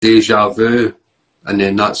had deja vu, and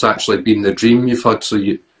then that's actually been the dream you've had. So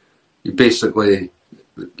you basically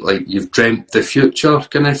you've dreamt the future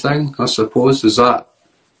kind of thing, I suppose. Is that?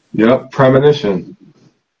 Yep, premonition.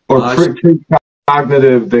 Or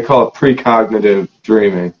precognitive, they call it precognitive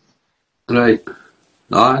dreaming. Right.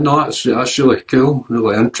 No, that's really cool,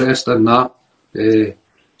 really interesting that.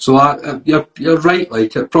 So you're right,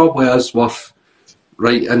 like it probably is worth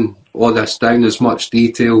writing all this down as much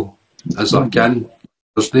detail as I can.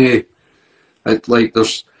 There's no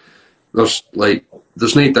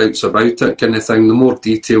doubts about it kind of thing. The more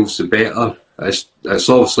details the better. It's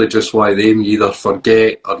obviously just why them you either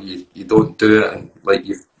forget or you don't do it, and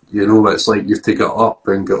it's like you've to get up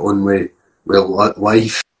and get on with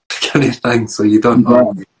life kind of thing, so you don't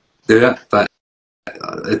always do it. But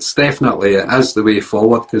it's definitely, it is the way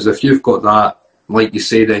forward, because if you've got that, like you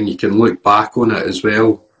say, then you can look back on it as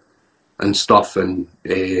well and stuff, and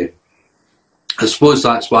I suppose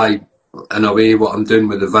that's why in a way what I'm doing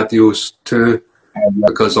with the videos too,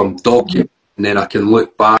 because I'm documenting, and then I can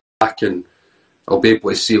look back and I'll be able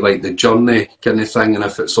to see like the journey kind of thing, and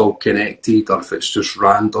if it's all connected or if it's just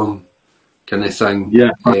random kind of thing.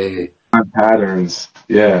 Yeah, patterns.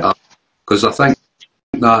 Yeah, because I think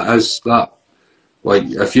that like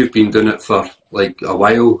if you've been doing it for like a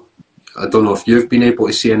while, I don't know if you've been able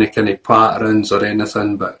to see any kind of patterns or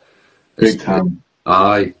anything, but big time.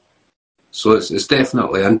 Aye, so it's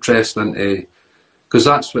definitely interesting to, because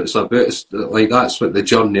that's what it's about. It's like that's what the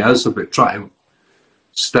journey is about, trying to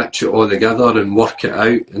stitch it all together and work it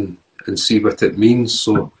out and see what it means.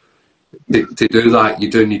 So to do that,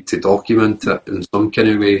 you do need to document it in some kind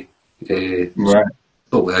of way. Right.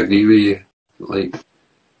 Totally agree with you. Like,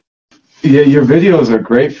 yeah, your videos are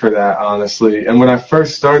great for that, honestly. And when I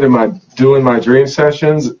first started doing my dream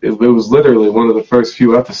sessions, it was literally one of the first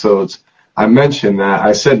few episodes. I mentioned that.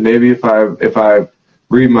 I said maybe if I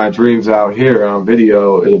read my dreams out here on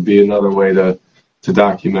video, it'll be another way to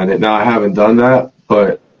document it. Now I haven't done that,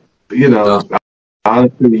 but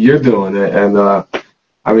honestly, you're doing it, and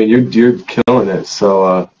I mean you're killing it.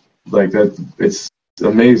 So like that, it's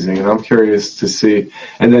amazing, and I'm curious to see.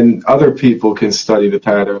 And then other people can study the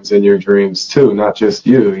patterns in your dreams too, not just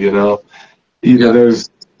you. There's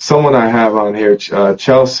someone I have on here,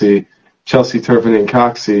 Chelsea Turpin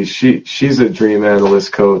Coxey. She's a dream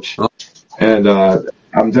analyst coach, and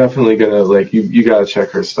I'm definitely gonna you gotta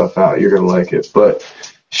check her stuff out. You're gonna like it. But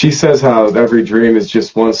she says how every dream is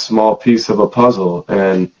just one small piece of a puzzle,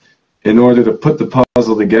 and in order to put the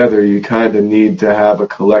puzzle together, you kind of need to have a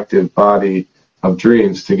collective body of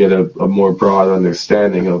dreams to get a more broad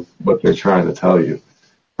understanding of what they're trying to tell you,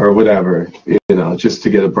 or whatever, just to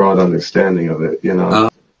get a broad understanding of it,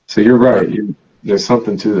 So you're right. There's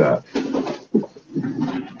something to that.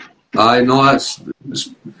 I know. I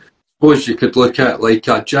suppose you could look at like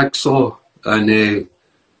a jigsaw, and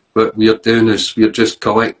what we're doing is we're just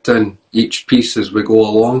collecting each piece as we go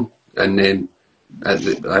along, and then at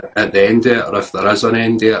the end of it, or if there is an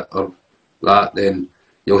end to it, or that, then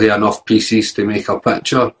you'll have enough pieces to make a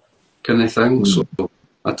picture, kind of thing. So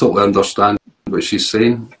I totally understand what she's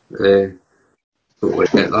saying. Totally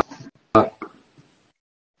get that.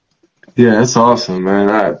 Yeah, that's awesome,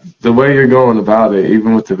 man. The way you're going about it,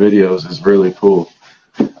 even with the videos, is really cool.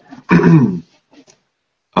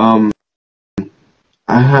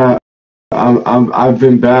 I've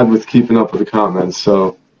been bad with keeping up with the comments,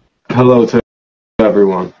 so hello to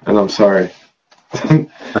everyone, and I'm sorry.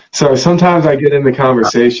 Sorry, sometimes I get in the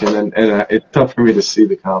conversation, and it's tough for me to see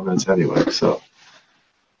the comments anyway. So,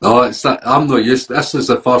 no, it's that I'm not used. This is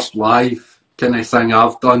the first live kind of thing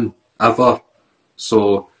I've done ever,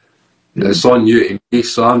 so it's on you to me.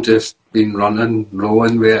 So I'm just been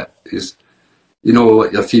rolling with it.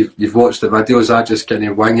 If you've watched the videos, I just kind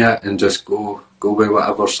of wing it and just go with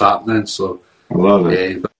whatever's happening. So I love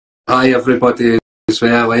it. But hi everybody as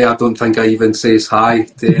well. I don't think I even says hi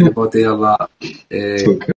to anybody or that.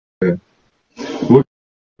 Okay. We'll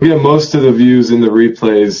get most of the views in the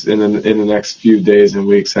replays in the next few days and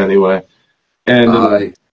weeks anyway.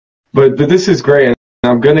 And but this is great. And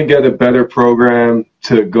I'm gonna get a better program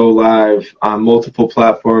to go live on multiple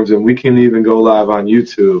platforms, and we can even go live on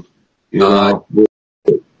YouTube.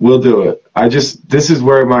 We'll do it. This is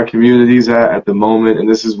where my community's at the moment, and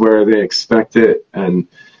this is where they expect it. And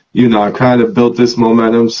I kind of built this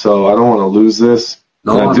momentum, so I don't want to lose this.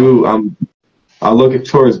 No, I look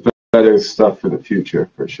towards better better stuff for the future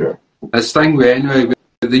for sure. This thing with anyway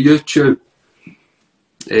with the YouTube,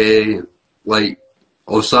 like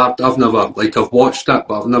also I've never like I've watched it,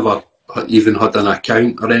 but I've never even had an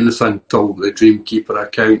account or anything till the DreamKeeper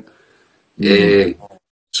account.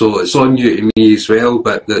 So it's on you to me as well.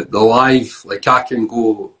 But the live, like I can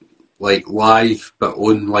go like live, but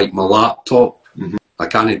on like my laptop. I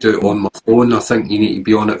can't do it on my phone. I think you need to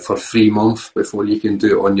be on it for 3 months before you can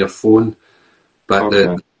do it on your phone. But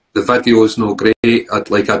the video is no great. I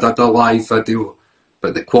did a live video,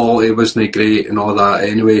 but the quality wasn't great and all that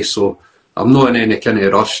anyway. So I'm not in any kind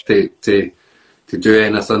of rush to do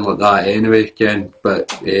anything like that anyway, Ken.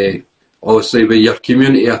 But obviously with your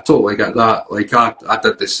community, I totally get that. Like I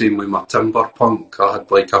did the same with my timber punk. I had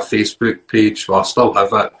like a Facebook page. Well, I still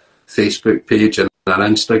have it. Facebook page and an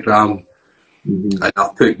Instagram. And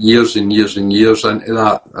I've put years and years and years into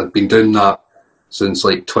that. I've been doing that since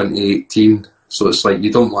like 2018. So it's like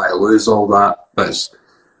you don't want to lose all that. But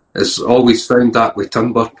it's always found that with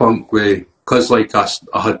timber punk, because like I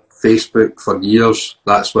had Facebook for years.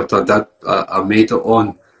 That's what I did. I made it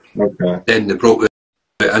on. Then they brought out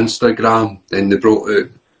Instagram. Then they brought out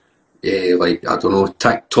like I don't know,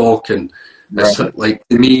 TikTok, and it's like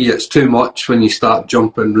to me it's too much when you start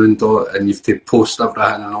jumping around and you have to post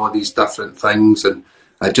everything and all these different things, and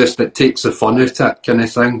it takes the fun out of it kind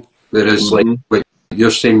of thing. Whereas like what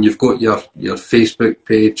you're saying, you've got your Facebook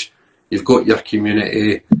page, you've got your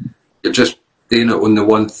community, you're just doing it on the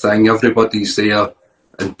one thing, everybody's there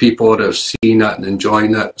and people are seeing it and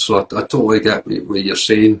enjoying it. So I totally get what you're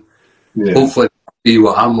saying. Hopefully be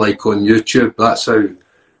what I'm like on YouTube. That's how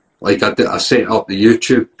like I set up the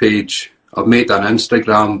YouTube page. I've made an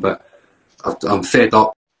Instagram, but I'm fed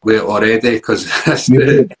up with it already because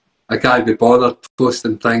I can't be bothered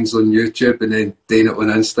posting things on YouTube and then doing it on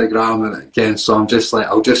Instagram and again. So I'm just like,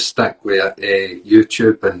 I'll just stick with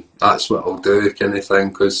YouTube and that's what I'll do kind of thing,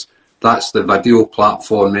 because that's the video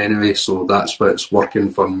platform anyway. So that's what's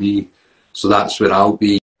working for me. So that's where I'll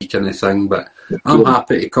be kind of thing. But I'm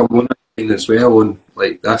happy to come on it as well on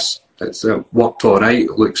like this. It worked all right.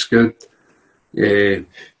 It looks good.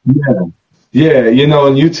 Yeah, you know,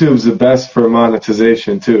 and YouTube's the best for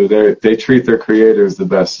monetization too. They treat their creators the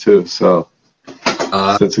best too, so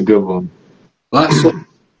that's a good one.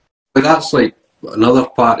 That's like another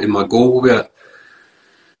part of my goal with it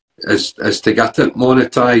is to get it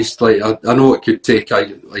monetized. Like I know it could take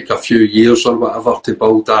a few years or whatever to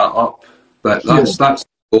build that up, but that's the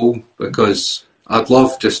goal, because I'd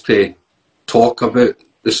love just to talk about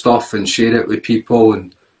the stuff and share it with people,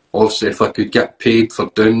 and obviously if I could get paid for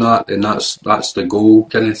doing that, then that's the goal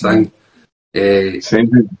kind of thing.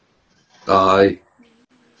 Same thing. Aye.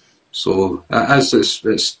 So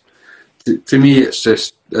it's to me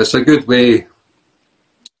it's a good way,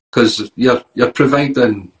 because you're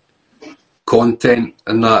providing content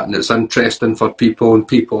and that, and it's interesting for people and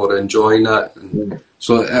people are enjoying it, and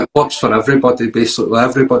so it works for everybody basically.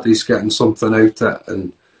 Everybody's getting something out of it,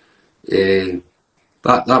 and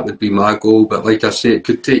that would be my goal. But like I say, it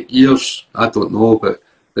could take years, I don't know, but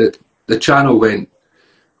the channel went,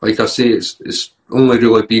 like I say, it's only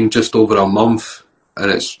really been just over a month,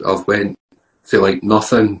 and I've went for like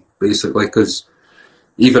nothing basically, because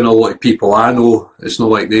even a lot of people I know, it's not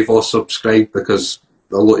like they've all subscribed, because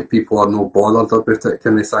a lot of people are not bothered about it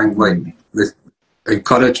kind of thing. Like they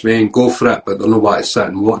encourage me and go for it, but they don't know why to sit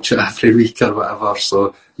and watch it every week or whatever.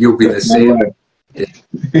 So you'll be the same.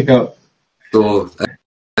 Yeah. So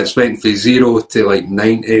it's went from 0 to like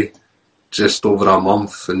 90 just over a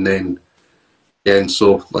month, and then again,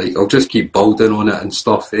 so like I'll just keep building on it and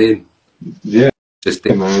stuff, Yeah. Just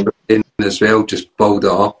as well, just build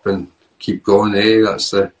it up and keep going,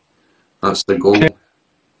 That's the goal.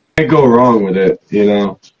 Can't go wrong with it, you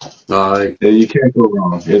know. Aye. You can't go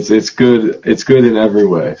wrong. It's good. It's good in every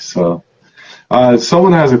way. So,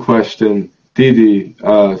 someone has a question. Didi,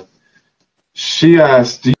 she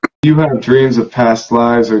asked, do you have dreams of past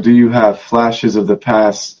lives, or do you have flashes of the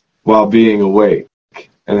past while being awake?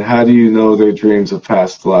 And how do you know they're dreams of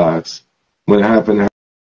past lives? When it happened to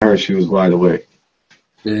her, she was wide awake.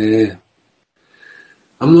 I'm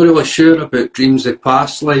not really sure about dreams of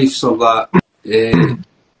past lives or that.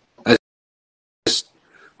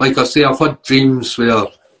 Like I say, I've had dreams where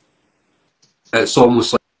it's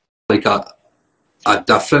almost like a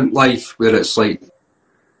different life, where it's like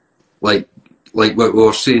what we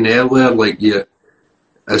were saying earlier, like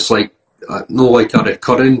it's like not like a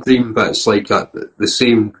recurring dream, but it's like the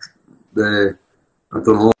same. I don't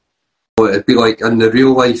know. It'd be like in the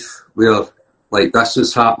real life where like this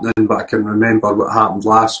is happening, but I can remember what happened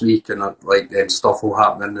last week, and like then stuff will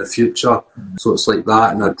happen in the future. So it's like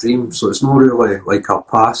that in a dream. So it's not really like a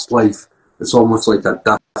past life. It's almost like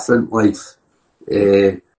a different life.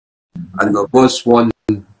 And there was one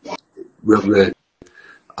where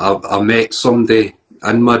I met somebody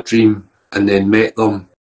in my dream and then met them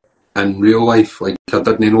in real life. Like I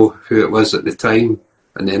didn't know who it was at the time,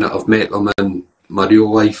 and then I've met them in my real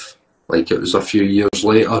life. Like it was a few years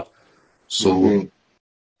later. So,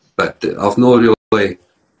 but I've not really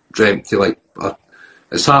dreamt to like.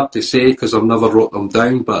 It's hard to say because I've never wrote them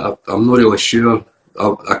down, but I'm not really sure.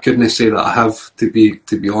 I couldn't say that I have, to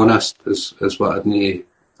be honest, is what I'd need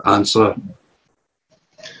to answer.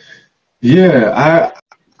 Yeah,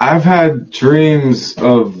 I've had dreams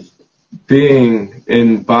of being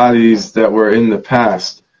in bodies that were in the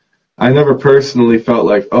past. I never personally felt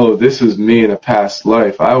like, oh, this is me in a past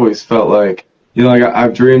life. I always felt like, you know, like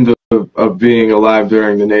I've dreamed of being alive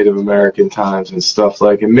during the Native American times and stuff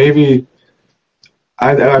like, and maybe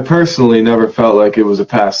I personally never felt like it was a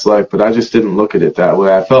past life, but I just didn't look at it that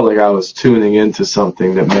way. I felt like I was tuning into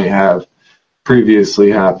something that may have previously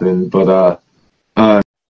happened. But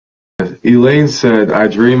Elaine said, I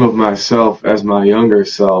dream of myself as my younger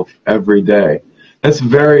self every day. That's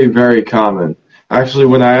very, very common. Actually,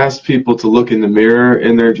 when I asked people to look in the mirror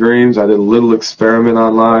in their dreams, I did a little experiment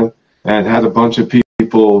online and had a bunch of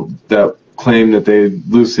people that claim that they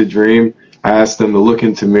lucid dream. I asked them to look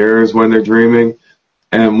into mirrors when they're dreaming.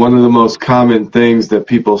 And one of the most common things that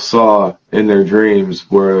people saw in their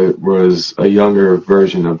dreams was a younger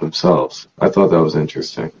version of themselves. I thought that was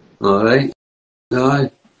interesting. All right.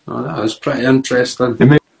 No, that was pretty interesting.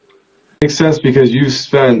 It makes sense because you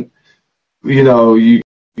spent, you know,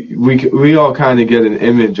 we all kind of get an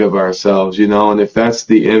image of ourselves, you know, and if that's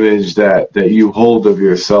the image that you hold of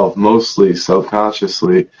yourself, mostly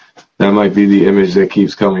subconsciously, that might be the image that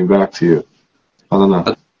keeps coming back to you. I don't know.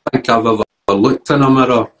 I think I've ever looked in a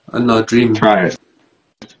mirror in a dream. Try it.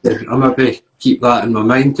 I maybe keep that in my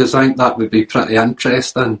mind because I think that would be pretty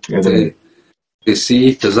interesting to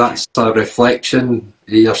see, because that's a reflection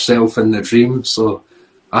of yourself in the dream. So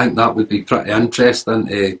I think that would be pretty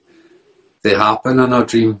interesting to happen in a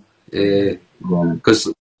dream,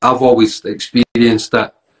 because I've always experienced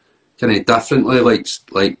it kind of differently.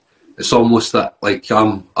 Like it's almost that like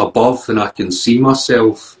I'm above and I can see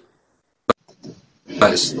myself,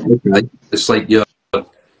 but it's like you're.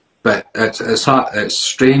 But it's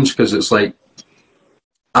strange because it's like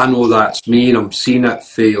I know that's me and I'm seeing it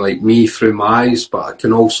through like me through my eyes, but I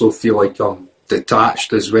can also feel like I'm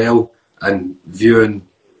detached as well and viewing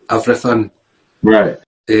everything. Right.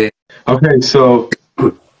 Okay, so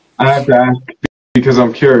I have to ask because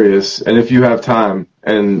I'm curious, and if you have time,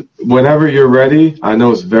 and whenever you're ready, I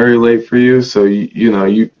know it's very late for you, so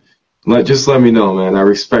just let me know, man. I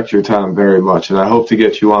respect your time very much, and I hope to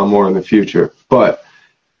get you on more in the future. But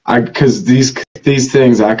because these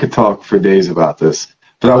things, I could talk for days about this.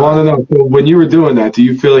 But I want to know, so when you were doing that, do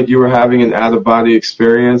you feel like you were having an out-of-body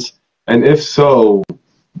experience? And if so,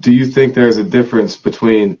 do you think there's a difference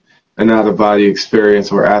between an out-of-body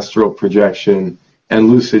experience or astral projection and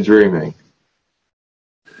lucid dreaming?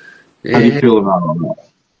 How do you feel about all that?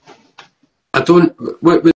 I don't.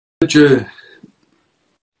 What would you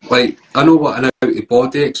like? I know what an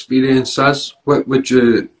out-of-body experience is. How would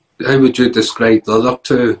you describe the other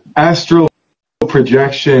two? Astral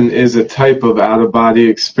projection is a type of out-of-body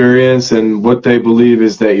experience, and what they believe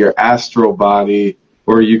is that your astral body,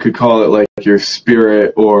 or you could call it like your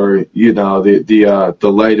spirit, or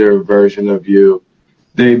the lighter version of you,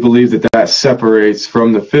 they believe that separates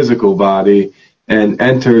from the physical body and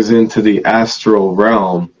enters into the astral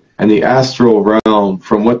realm. And the astral realm,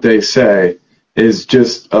 from what they say, is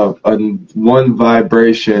just a one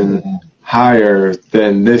vibration higher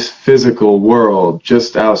than this physical world,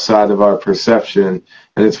 just outside of our perception,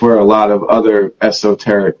 and it's where a lot of other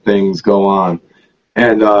esoteric things go on.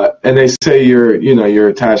 And they say you're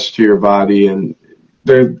attached to your body, and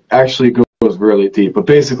there actually goes really deep. But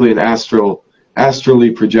basically,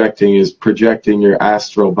 astrally projecting is projecting your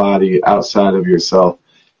astral body outside of yourself,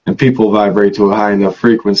 and people vibrate to a high enough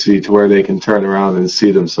frequency to where they can turn around and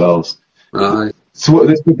see themselves. So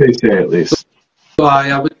that's what they say, at least.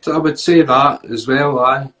 I would say that as well.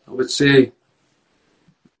 I would say,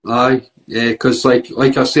 because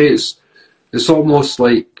like I say, it's almost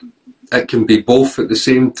like it can be both at the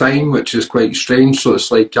same time, which is quite strange. So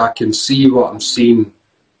it's like I can see what I'm seeing,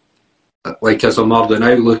 like as I'm already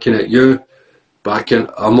now looking at you, but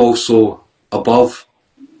I'm also above,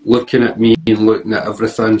 looking at me and looking at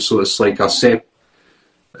everything. So it's like a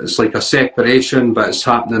separation, but it's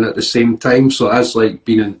happening at the same time. So it is like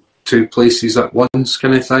being in two places at once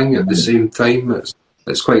kind of thing at the same time.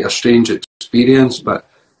 It's quite a strange experience, but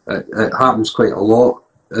it happens quite a lot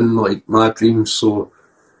in like my dreams. So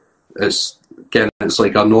it's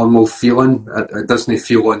like a normal feeling. It doesn't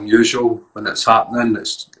feel unusual when it's happening.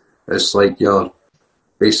 It's like you're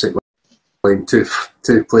basically in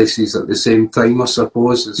two places at the same time, I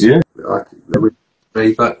suppose. I would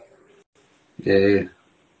describe it.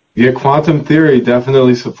 Yeah, quantum theory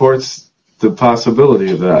definitely supports the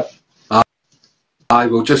possibility of that.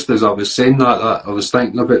 Well, just as I was saying that I was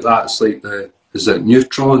thinking about that. It's like is it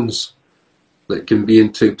neutrons that can be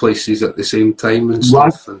in two places at the same time and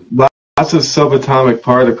stuff? Lots of subatomic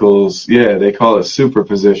particles. Yeah, they call it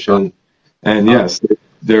superposition. And yes,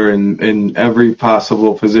 they're in every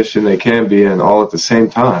possible position they can be in all at the same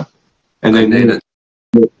time. And then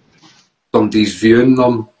somebody's viewing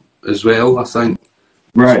them as well, I think.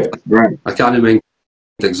 Right. I can't remember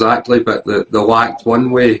exactly, but they'll act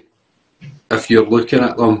one way if you're looking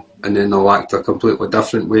at them, and then they'll act a completely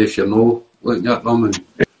different way if you're not looking at them. And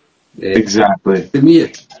exactly. To me,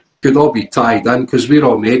 it could all be tied in because we're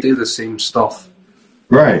all made of the same stuff.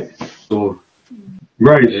 Right. So.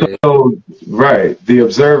 Right. Right. The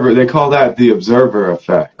observer. They call that the observer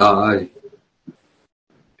effect. Aye.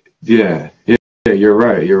 Yeah. You're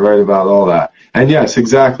right. You're right about all that. And yes,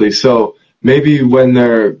 exactly. So maybe when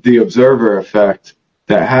they're the observer effect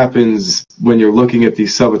that happens when you're looking at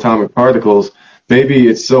these subatomic particles, maybe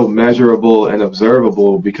it's so measurable and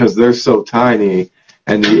observable because they're so tiny,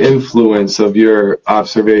 and the influence of your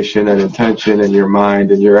observation and intention and your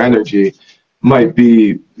mind and your energy might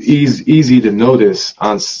be easy to notice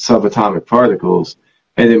on subatomic particles.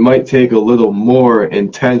 And it might take a little more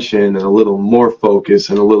intention and a little more focus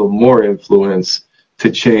and a little more influence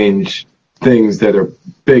to change things that are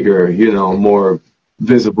bigger, more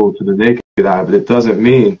visible to the naked eye. But it doesn't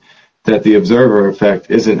mean that the observer effect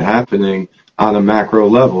isn't happening on a macro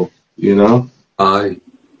level, Aye.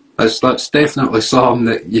 That's definitely something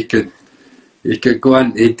that you could go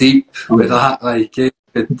into deep with that. Like,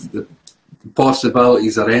 the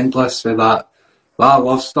possibilities are endless with that. But I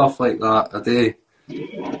love stuff like that, I do.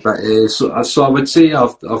 But so I would say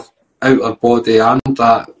I've out of body and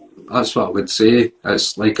that's what I would say.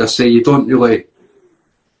 It's like I say, you don't really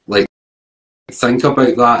like think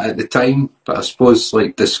about that at the time, but I suppose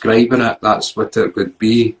like describing it, that's what it would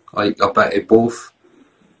be, like a bit of both.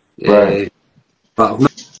 Right. But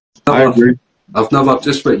I've never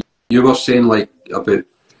just what you were saying, like about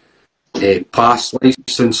past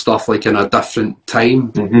lives and stuff, like in a different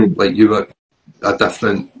time. Mm-hmm. Like you were a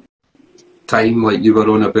different time, like you were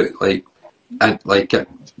on about like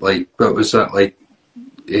what was it, like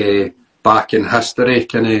back in history,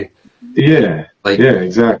 kind of. Yeah. Like, yeah,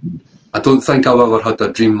 exactly. I don't think I've ever had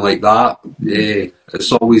a dream like that.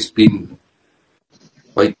 It's always been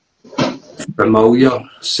like familiar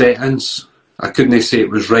settings. I couldn't say it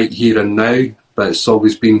was right here and now, but it's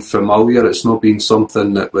always been familiar. It's not been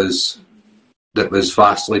something that was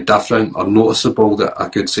vastly different or noticeable that I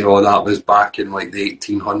could say, oh, that was back in like the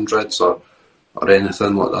 1800s or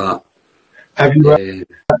anything like that. Have you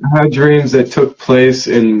had dreams that took place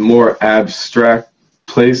in more abstract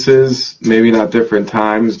places, maybe not different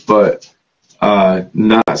times, but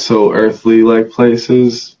not so earthly like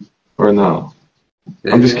places, or no?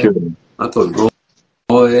 I'm just curious. I don't know.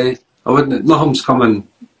 I wouldn't. Nothing's coming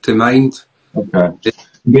to mind. Okay.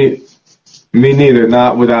 Me neither.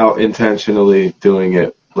 Not without intentionally doing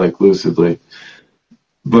it like lucidly.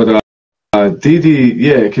 But Dee Dee,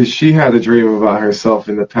 yeah, because she had a dream about herself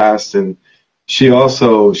in the past, and she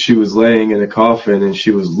was laying in a coffin and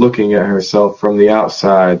she was looking at herself from the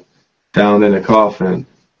outside down in a coffin.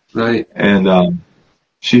 Right. And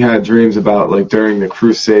she had dreams about like during the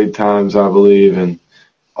crusade times, I believe, and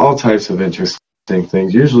all types of interesting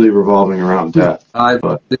things, usually revolving around death. I've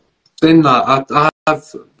seen that.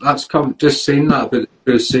 That's come just saying that about the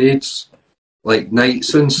crusades, like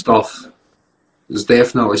nights and stuff, is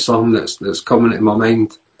definitely something that's coming to my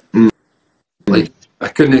mind. Mm. Like, I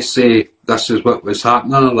couldn't say this is what was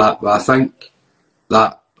happening or that, but I think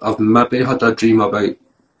that I've maybe had a dream about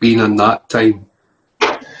being in that time.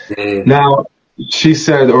 Now, she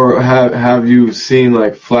said, or have you seen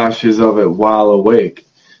like flashes of it while awake?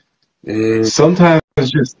 Sometimes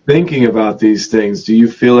just thinking about these things, do you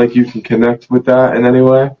feel like you can connect with that in any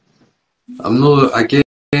way? I'm not,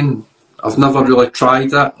 again, I've never really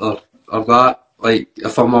tried it or that. Like,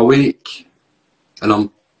 if I'm awake and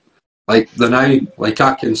I'm like the now, like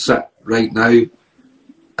I can sit right now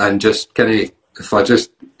and just kind of, if I just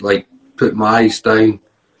like put my eyes down,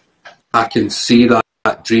 I can see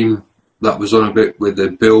that dream that was on about with the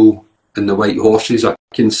bull and the white horses. I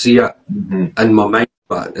can see it in my mind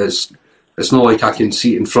but it's not like I can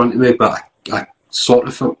see it in front of me, but I sort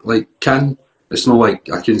of like can. It's not like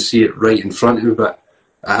I can see it right in front of me, but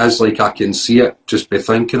it is like I can see it just by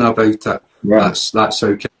thinking about it. Right. That's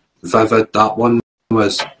how vivid that one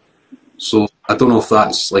was. So I don't know if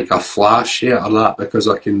that's like a flash yet or that, because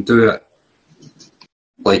I can do it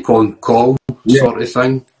like on call sort of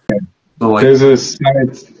thing. So like,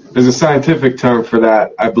 There's a scientific term for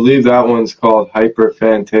that. I believe that one's called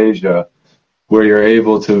hyperphantasia, where you're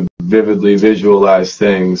able to vividly visualize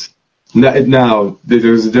things. Now,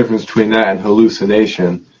 there's a difference between that and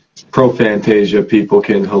hallucination. Prophantasia, people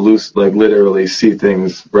can like literally see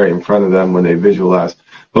things right in front of them when they visualize.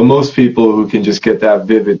 But most people who can just get that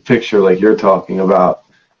vivid picture like you're talking about,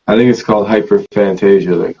 I think it's called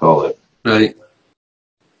hyperphantasia, they call it. right.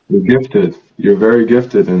 You're gifted. You're very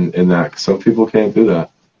gifted in that. Some people can't do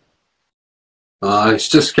that. It's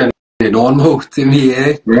just kind of normal to me,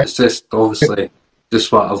 eh? Right. It's just obviously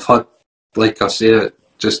just what I've had, like I say, it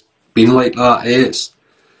just been like that, eh?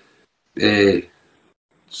 It's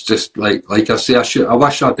just like I say, I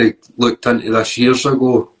wish I'd looked into this years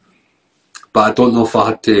ago, but I don't know if I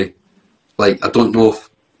had to, like, I don't know if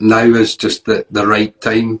now is just the right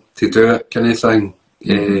time to do it, kind of thing.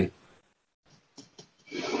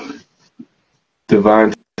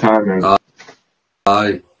 Divine timing.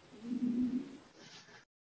 Aye.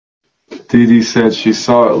 Dee Dee said she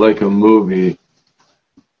saw it like a movie,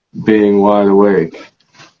 being wide awake.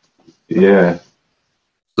 Yeah.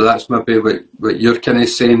 So that's maybe what you're kind of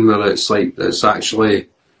saying, where it's like, it's actually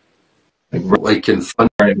like in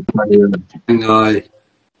front Right. aye.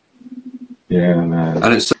 Yeah, man.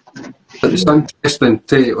 And it's interesting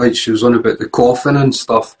too, like she was on about the coffin and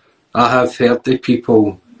stuff. I have heard of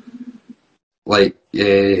people, like,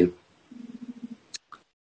 I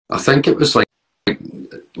think it was like,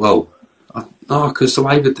 well, no, because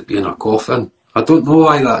why would it be in a coffin? I don't know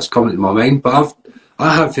why that's coming to my mind, but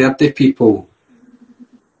I have heard of people,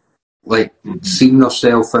 like, seeing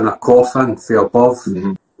themselves in a coffin from above,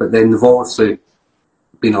 but then they've obviously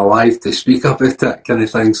been alive to speak about it, kind of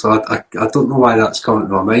thing. So I don't know why that's coming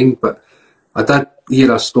to my mind, but I did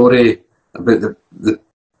hear a story about the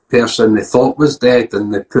person they thought was dead,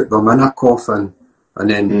 and they put them in a coffin, and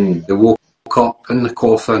then they woke up in the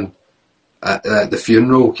coffin at the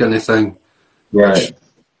funeral, kind of thing. Right. Which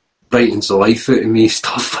brightens the life out of me,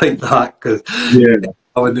 stuff like that, because Yeah.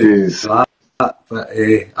 I wouldn't do that. But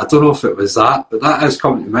I don't know if it was that, but that has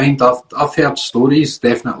come to mind. I've heard stories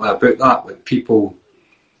definitely about that, with people.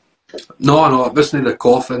 No, it wasn't the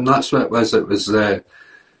coffin. That's what it was. It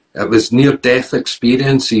was near-death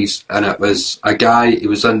experiences, and it was a guy. He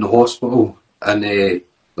was in the hospital, in the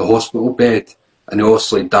hospital bed, and he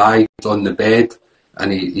obviously died on the bed.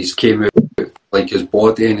 And he's came out like his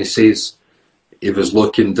body, and he says he was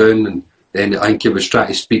looking down, and then I think he was trying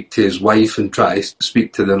to speak to his wife and try to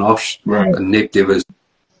speak to the nurse, Right. and nobody was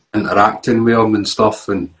interacting with him and stuff.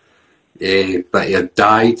 And but he had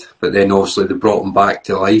died, but then obviously they brought him back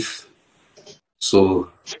to life. So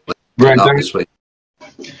Right. that was what.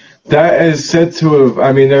 That is said to have.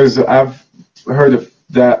 I mean, I've heard of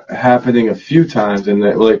that happening a few times, and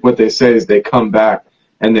that, like, what they say is they come back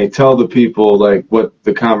and they tell the people like what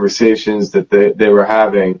the conversations that they were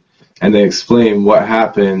having, and they explain what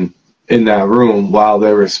happened in that room while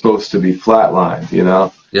they were supposed to be flatlined, you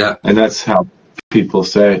know? Yeah. And that's how people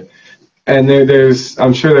say. And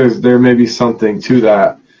I'm sure there may be something to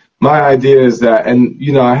that. My idea is that, and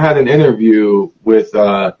you know, I had an interview with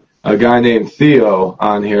a guy named Theo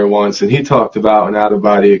on here once, and he talked about an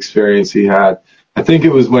out-of-body experience he had. I think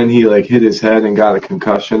it was when he like hit his head and got a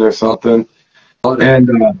concussion or something.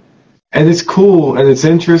 And it's cool and it's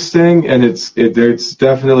interesting, and there's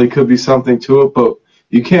definitely could be something to it, but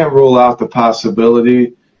you can't rule out the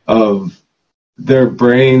possibility of their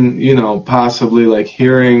brain, you know, possibly like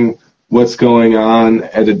hearing what's going on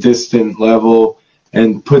at a distant level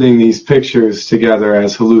and putting these pictures together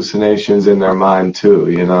as hallucinations in their mind too,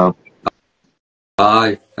 you know.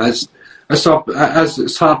 Aye, it's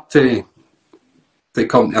hard to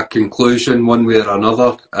come to a conclusion one way or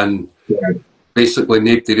another, and basically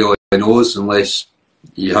nobody really knows unless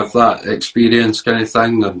you have that experience, kind of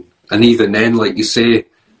thing. And even then, like you say,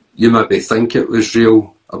 you maybe think it was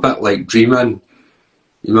real, a bit like dreaming.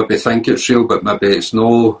 You maybe think it's real, but maybe it's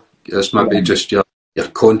no. It's maybe just your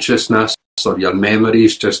consciousness or your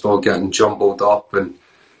memories just all getting jumbled up, and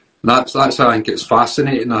that's I think it's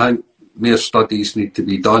fascinating. I think more studies need to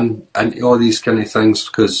be done into all these kind of things,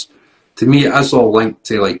 because to me it is all linked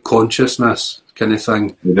to like consciousness kind of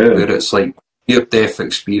thing, where it's like near-death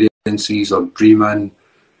experiences or dreaming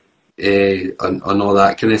and all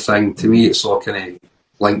that kind of thing. To me, it's all kind of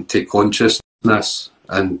linked to consciousness,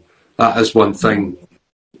 And that is one thing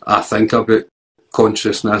I think about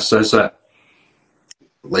consciousness, is it,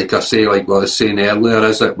 like I say, like what I was saying earlier,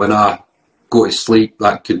 is it when I go to sleep,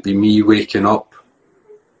 that could be me waking up,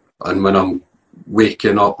 and when I'm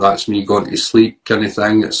waking up, that's me going to sleep, kind of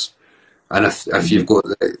thing. And if you've got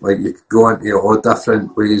like, you could go into all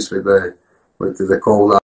different ways with the, what do they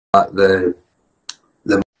call that, the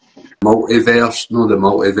multiverse, no, the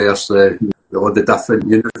multiverse, all the different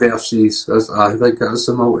universes. I think it is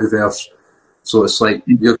the multiverse. So it's like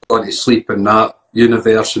you're going to sleep in that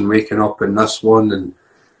universe and waking up in this one,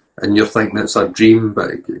 and you're thinking it's a dream,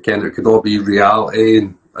 but again, it could all be reality.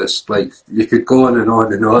 And it's like you could go on and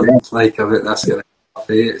on and on, like about this kind of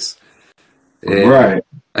face. Right.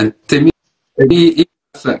 And to me,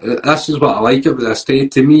 this is what I like about this.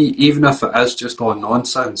 To me, even if it is just all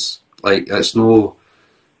nonsense, like it's no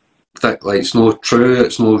true,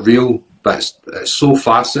 it's no real, but it's so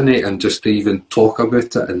fascinating just to even talk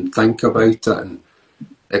about it and think about it and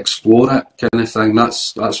explore it, kind of thing.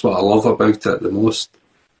 That's what I love about it the most.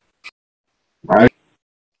 I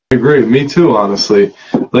agree. Me too, honestly.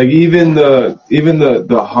 Like even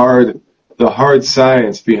the hard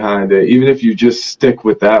science behind it, even if you just stick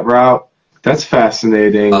with that route, that's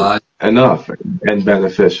fascinating enough and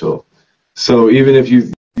beneficial. So even if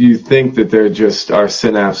you think that they're just our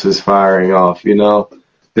synapses firing off,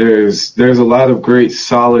 there's a lot of great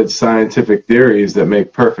solid scientific theories that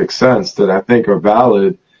make perfect sense that I think are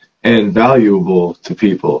valid and valuable to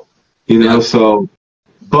people. So,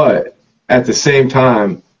 but at the same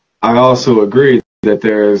time, I also agree that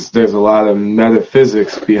there's a lot of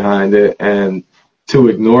metaphysics behind it, and to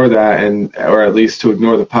ignore that, or at least to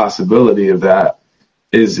ignore the possibility of that,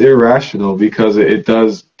 is irrational, because it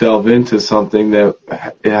does delve into something that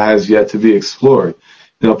it has yet to be explored.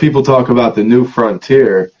 People talk about the new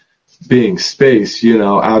frontier being space,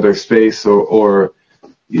 outer space, or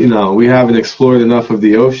we haven't explored enough of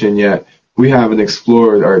the ocean yet. We haven't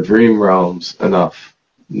explored our dream realms enough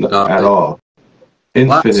at all.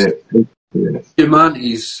 Infinite.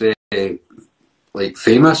 Humanity's like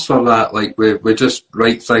famous for that. Like we just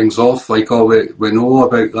write things off. Like, oh, we know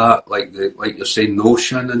about that. Like you're saying, the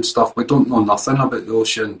ocean and stuff. We don't know nothing about the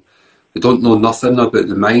ocean. We don't know nothing about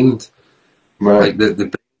the mind. Right. Like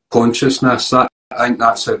the consciousness. I think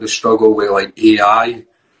that's how they struggle with like AI.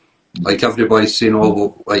 Like everybody's saying, oh,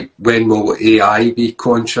 well, like when will AI be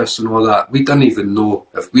conscious and all that? We don't even know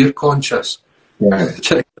if we're conscious. Right.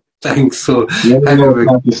 Thing. So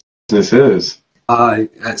consciousness is.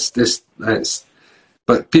 It's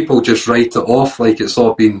but people just write it off like it's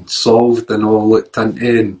all been solved and all looked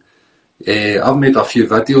into. And I've made a few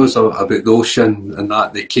videos about the ocean and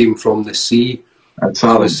that they came from the sea. I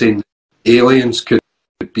was saying aliens could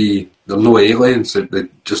be, they're no aliens, they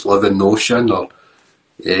just live in the ocean, or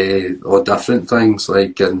different things,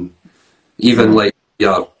 like, and even like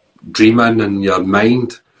your dreaming and your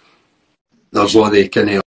mind, there's all the kind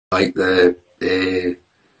of like the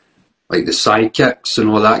sidekicks and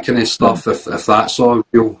all that kind of stuff. If that's all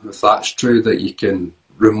real, if that's true, that you can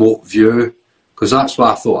remote view, because that's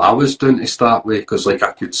what I thought I was doing to start with, because like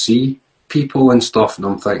I could see people and stuff, and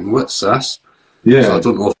I'm thinking, what's this? Yeah. So I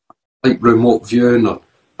don't know if like remote viewing, or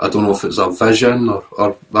I don't know if it's a vision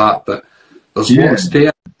or that, but there's lots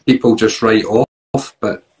there people just write off.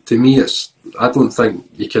 But to me, I don't think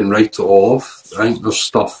you can write it off. I think there's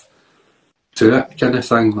stuff to it, kind of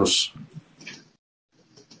thing.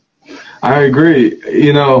 I agree.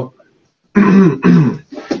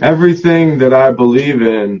 Everything that I believe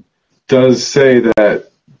in does say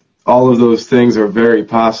that all of those things are very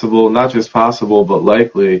possible, not just possible, but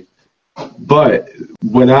likely. But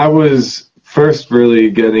when I was first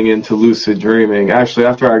really getting into lucid dreaming, actually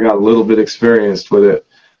after I got a little bit experienced with it,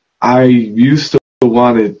 I used to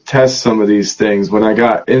want to test some of these things. When I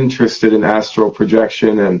got interested in astral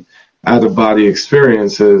projection and out-of-body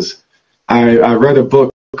experiences, I read a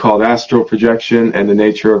book called Astral Projection and the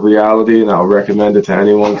Nature of Reality, and I'll recommend it to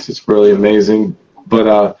anyone because it's really amazing.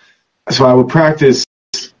 But so I would practice.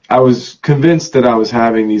 I was convinced that I was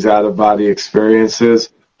having these out-of-body experiences,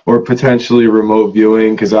 or potentially remote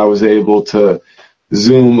viewing, because I was able to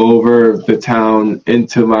zoom over the town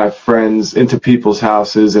into my friends, into people's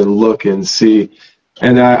houses, and look and see.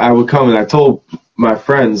 And I would come and I told my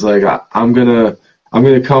friends, like, I'm gonna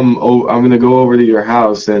go over to your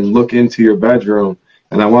house and look into your bedroom,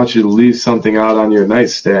 and I want you to leave something out on your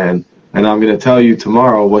nightstand, and I'm going to tell you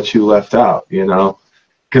tomorrow what you left out,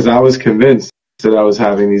 because I was convinced that I was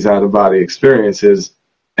having these out-of-body experiences.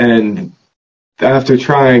 And after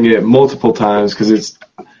trying it multiple times, because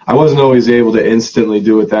I wasn't always able to instantly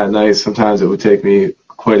do it that night. Sometimes it would take me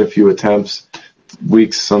quite a few attempts,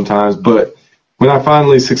 weeks sometimes. But when I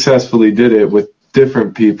finally successfully did it with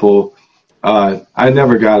different people, I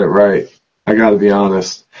never got it right. I got to be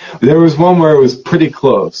honest. There was one where it was pretty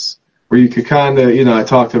close, where you could kind of, I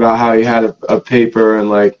talked about how he had a paper and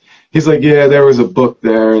like, he's like, yeah, there was a book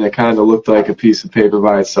there and it kind of looked like a piece of paper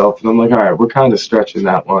by itself. And I'm like, all right, we're kind of stretching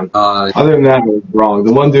that one. Other than that, it was wrong.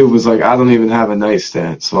 The one dude was like, I don't even have a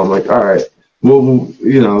nightstand. So I'm like, all right, well,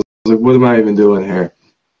 I was like, what am I even doing here?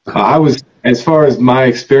 As far as my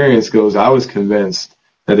experience goes, I was convinced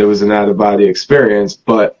that it was an out-of-body experience,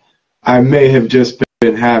 but I may have just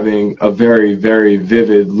been having a very, very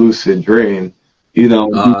vivid, lucid dream,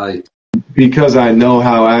 because I know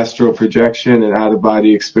how astral projection and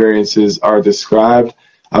out-of-body experiences are described.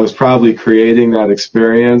 I was probably creating that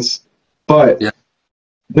experience, but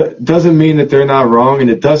that doesn't mean that they're not wrong, and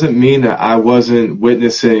it doesn't mean that I wasn't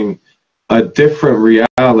witnessing a different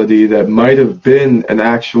reality that might have been an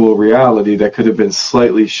actual reality that could have been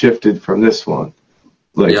slightly shifted from this one.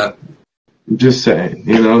 Like, just saying,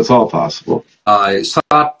 it's all possible. It's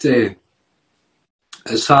hard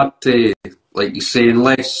to, like you say,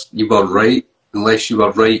 unless you were right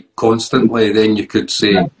constantly, then you could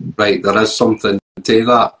say, right, there is something to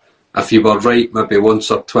that. If you were right maybe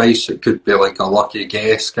once or twice, it could be like a lucky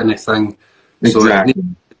guess kind of thing. Exactly. So it needs to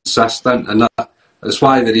be consistent, and that's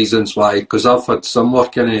why the reasons why, because I've had similar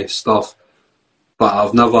kind of stuff, but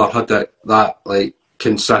I've never had it that like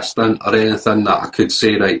consistent or anything that I could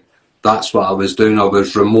say, right, that's what I was doing. I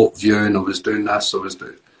was remote viewing, I was doing this, I was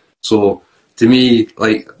doing. So to me,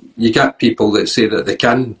 like, you get people that say that they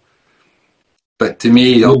can, but to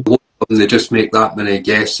me, a lot of them, they just make that many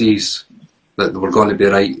guesses that they were going to be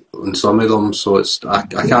right on some of them. So it's I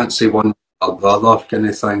can't say one or the other kind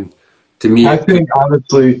of thing. To me, I think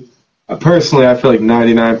honestly, personally, I feel like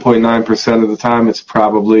 99.9% of the time it's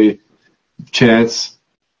probably chance,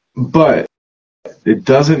 but it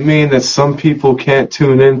doesn't mean that some people can't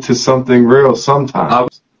tune into something real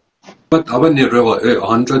sometimes. I wouldn't rule it out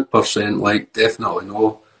 100%. Like, definitely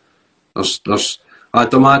no. There's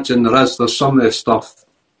I'd imagine there's some of the stuff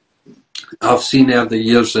I've seen over the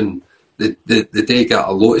years, and they do get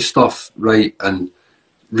a lot of stuff right, and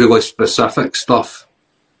really specific stuff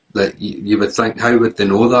that you would think, how would they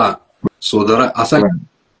know that? So I think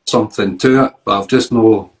something to it, but I've just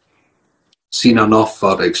not seen enough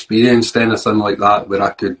or experienced anything like that where I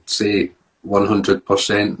could say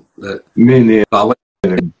 100% that. Me neither. I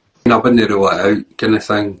wouldn't rule it out kind of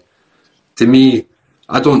thing. To me,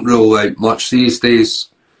 I don't rule out much these days.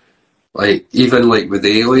 Like, even like with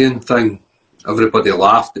the alien thing, everybody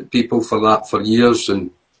laughed at people for that for years,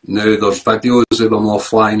 and now there's videos of them all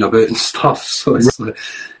flying about and stuff. So it's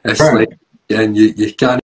like, and you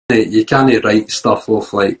can't write stuff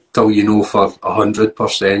off like till you know for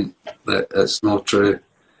 100% that it's not true.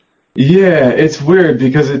 Yeah, it's weird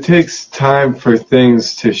because it takes time for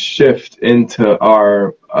things to shift into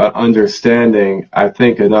our understanding, I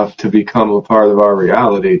think, enough to become a part of our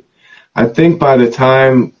reality. I think by the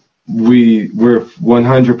time we're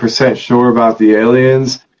 100% sure about the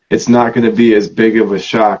aliens, it's not going to be as big of a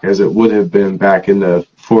shock as it would have been back in the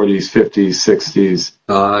 40s, 50s,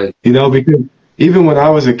 60s. Because even when I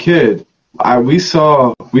was a kid, we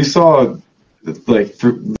saw like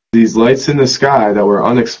these lights in the sky that were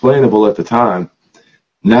unexplainable at the time.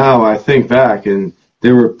 Now I think back, and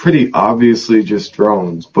they were pretty obviously just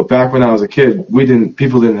drones. But back when I was a kid,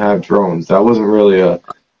 people didn't have drones. That wasn't really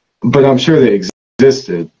but I'm sure they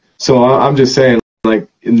existed. So I'm just saying, like,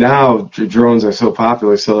 now drones are so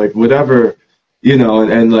popular. So like whatever,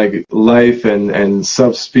 and like life and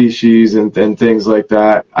subspecies and things like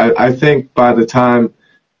that. I think by the time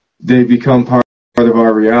they become part of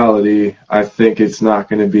our reality, I think it's not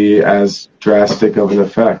going to be as drastic of an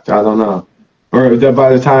effect. I don't know. Or that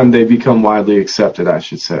by the time they become widely accepted, I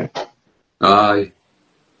should say. Aye,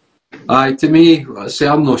 to me, see,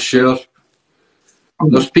 I'm not sure.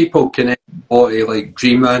 There's people connect to like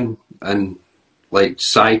dreaming and like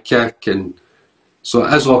psychic, and so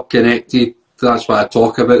it is all connected. That's why I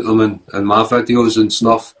talk about them in my videos and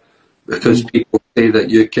stuff, because people say that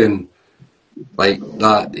you can, like,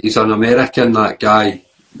 that he's an American, that guy,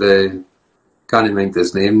 can't mind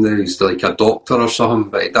his name now, he's like a doctor or something,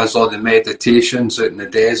 but he does all the meditations out in the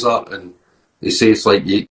desert, and he says like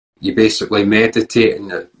you basically meditate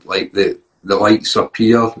and like the lights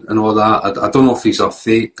appear and all that. I don't know if he's a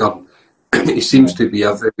fake or he seems to be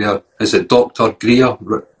everywhere. Is it Dr. Greer?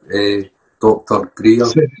 Dr. Greer?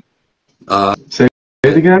 Say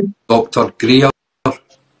it again? Dr. Greer?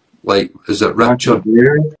 Like, is it Richard?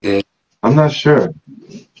 I'm not sure.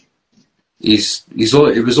 He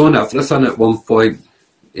was on everything at one point.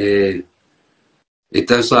 He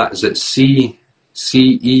does that. Is it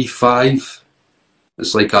CE5?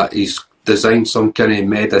 It's like he's designed some kind of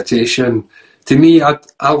meditation. To me,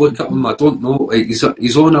 I look at him, I don't know, like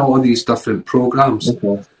he's on all these different programs.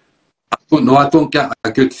 Okay. I don't know, I don't get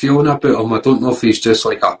a good feeling about him. I don't know if he's just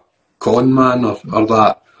like a con man or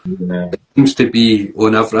that. Yeah. It seems to be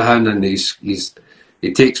on everything, and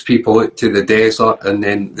he takes people out to the desert, and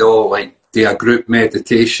then they all like do a group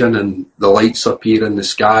meditation, and the lights appear in the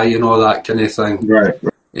sky and all that kind of thing. Right.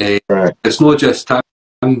 Right. It's not just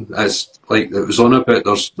him. It's like it was on about.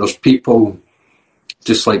 There's people,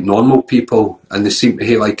 just like normal people, and they seem to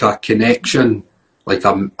have like a connection, like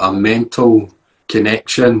a mental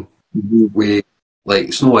connection with, like,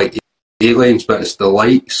 it's not like aliens, but it's the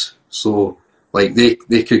lights. So like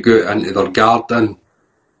they could go out into their garden,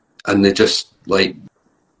 and they just like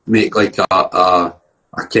make like a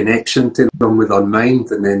connection to them with their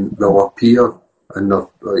mind, and then they'll appear, and they're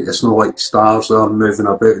like, it's not like stars that are moving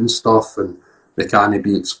about and stuff, and they can't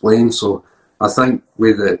be explained. So I think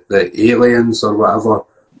with the aliens or whatever,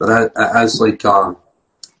 it is like a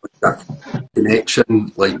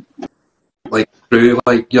connection, like through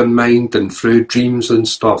like your mind and through dreams and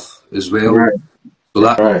stuff as well. Right. So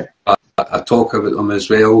that Right. I talk about them as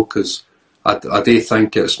well, because I do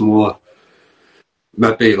think it's more,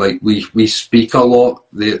 maybe like we speak a lot,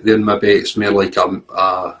 then maybe it's more like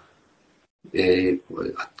I can't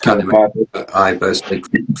remember, but it's like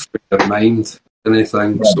your mind and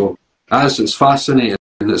anything. Right. So it's fascinating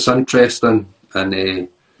and it's interesting, and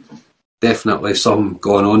definitely something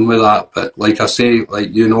going on with that. But like I say,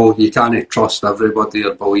 like, you know, you can't trust everybody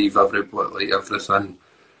or believe everybody, like everything.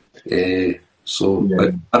 So Yeah.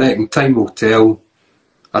 but I reckon time will tell.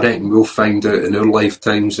 I reckon we'll find out in our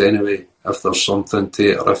lifetimes anyway, if there's something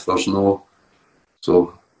to it or if there's no.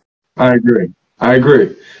 So I agree.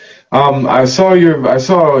 I saw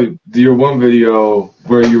your one video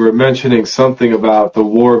where you were mentioning something about the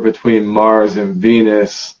war between Mars and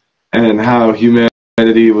Venus, and how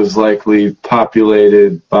humanity was likely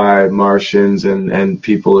populated by Martians and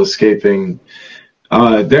people escaping.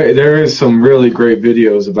 There is some really great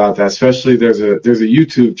videos about that. Especially there's a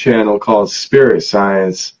YouTube channel called Spirit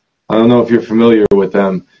Science. I don't know if you're familiar with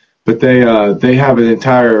them, but they have an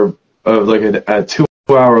entire like a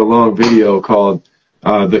 2-hour long video called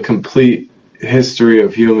The Complete History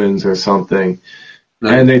of Humans or something.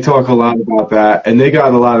 Right. And they talk a lot about that, and they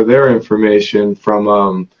got a lot of their information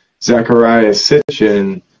from Zecharia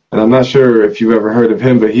Sitchin, and I'm not sure if you've ever heard of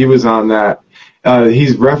him, but he was on that.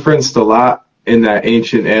 He's referenced a lot in that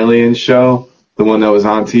Ancient Aliens show, the one that was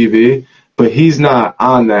on TV, but he's not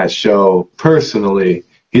on that show personally.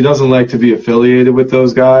 He doesn't like to be affiliated with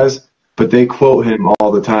those guys, but they quote him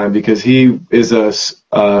all the time because he is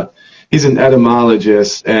he's an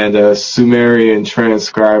etymologist and a Sumerian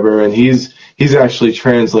transcriber, and he's actually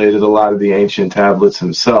translated a lot of the ancient tablets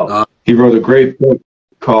himself. He wrote a great book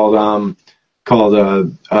called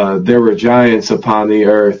There Were Giants Upon the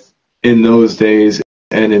Earth in Those Days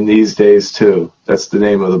and in These Days Too. That's the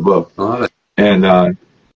name of the book. And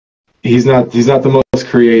he's not the most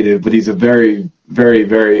creative, but he's a very, very,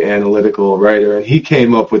 very analytical writer. And he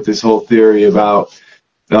came up with this whole theory about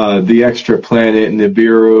the extra planet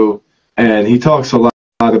Nibiru, and he talks a lot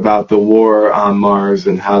about the war on Mars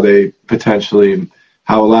and how a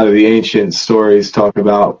lot of the ancient stories talk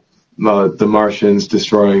about the Martians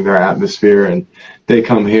destroying their atmosphere, and they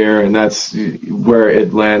come here, and that's where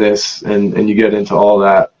Atlantis, and you get into all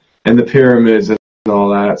that, and the pyramids and all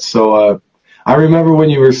that. So I remember when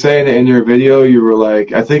you were saying it in your video, you were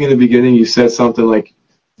like, I think in the beginning you said something like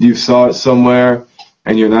you saw it somewhere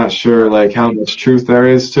and you're not sure like how much truth there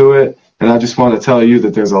is to it. And I just want to tell you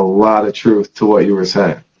that there's a lot of truth to what you were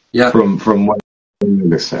saying. yeah, From what you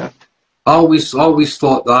understand. I always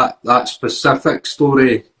thought that specific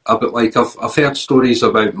story about, like, I've heard stories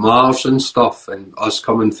about Mars and stuff and us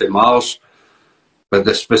coming from Mars, but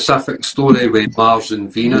the specific story with Mars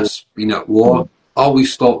and Venus being at war, I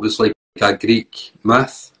always thought was like a Greek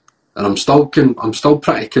myth, and I'm still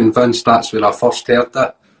pretty convinced that's where I first heard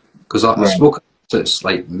it, because I spoke about it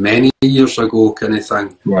like many years ago, kind of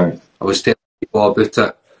thing. Right. I was telling people about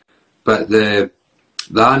it, but the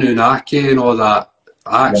Anunnaki and all that,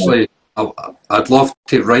 actually, I'd love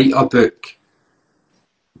to write a book,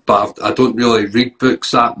 but I don't really read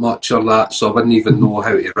books that much or that, so I wouldn't even know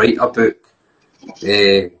how to write a book.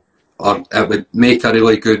 Or it would make a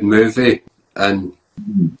really good movie, and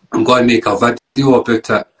I'm going to make a video about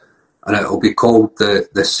it, and it'll be called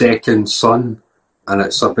The Second Sun, and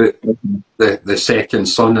it's about the second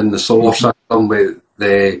sun in the solar system with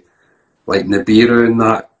the, like, Nibiru and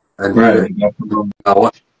that, and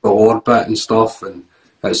the orbit and stuff, and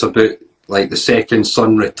it's about like the second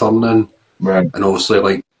sun returning, and obviously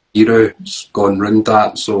like era's gone round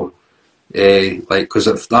that. So, like, because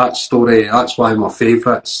if that story, that's why my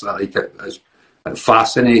favourites. Like, it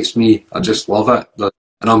fascinates me. I just love it,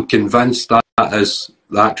 and I'm convinced that is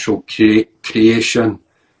the actual creation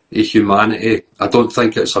of humanity. I don't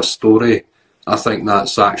think it's a story. I think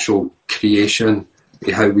that's actual creation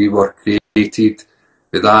of how we were created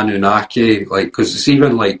with Anunnaki. Like, because it's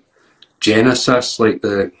even like Genesis, like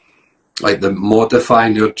the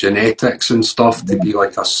modifying your genetics and stuff to be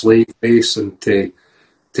like a slave race and to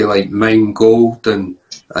like mine gold and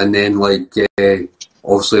then like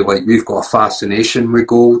obviously like we've got a fascination with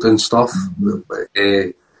gold and stuff,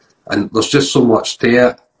 and there's just so much to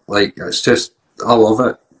it. Like it's just I love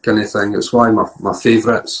it kind of thing. It's one of my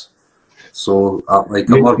favourites. So like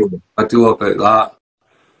I'm a video about that.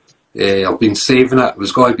 I've been saving it. It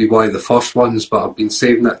was going to be one of the first ones, but I've been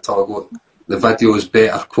saving it till I got the videos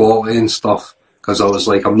better quality and stuff, because I was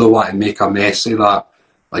like, I'm not wanting to make a mess of that.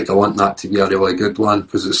 Like I want that to be a really good one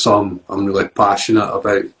because it's something I'm really passionate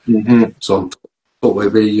about. So I'm totally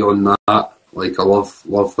with you on that. Like I love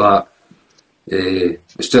that.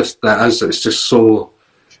 It's just it's just so.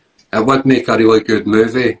 It would make a really good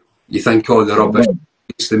movie. You think all the rubbish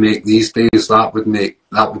to make these days, that would be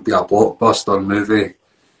a blockbuster movie.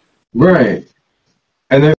 Right.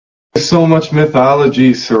 And there's so much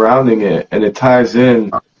mythology surrounding it, and it ties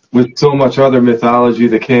in with so much other mythology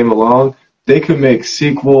that came along. They could make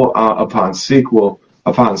sequel upon sequel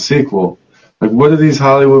upon sequel. Like, what are these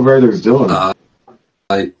Hollywood writers doing?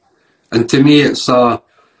 And to me, it's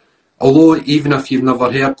although even if you've never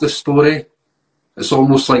heard the story, it's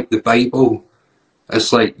almost like the Bible.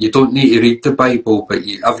 It's like you don't need to read the Bible, but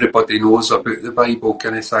everybody knows about the Bible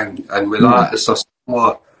kind of thing. And with that, it's a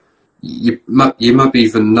similar. You maybe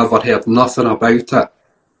even never heard nothing about it,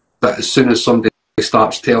 but as soon as somebody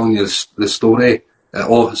starts telling you the story, it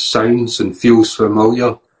all sounds and feels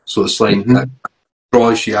familiar. So it's like it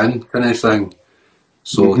draws you in kind of thing.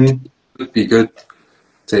 So it would be good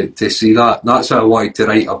to see that. That's how I wanted to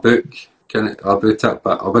write a book about it,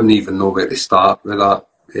 but I wouldn't even know where to start with that,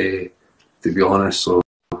 to be honest. So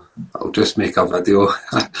I'll just make a video.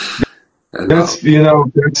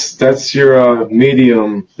 That's that's your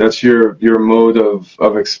medium. That's your mode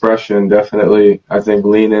of expression. Definitely, I think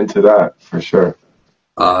lean into that for sure.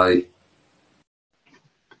 Aye.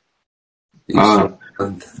 Yeah.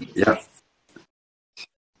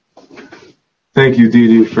 Thank you, Dee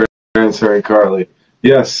Dee, for answering Carly.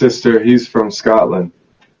 Yes, sister, he's from Scotland.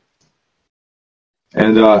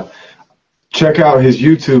 And check out his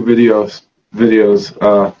YouTube videos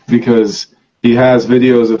because he has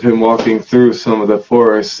videos of him walking through some of the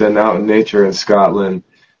forests and out in nature in Scotland,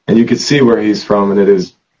 and you can see where he's from, and it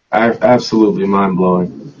is absolutely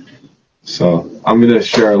mind-blowing. So I'm going to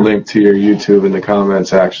share a link to your YouTube in the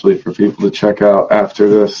comments, actually, for people to check out after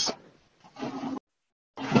this.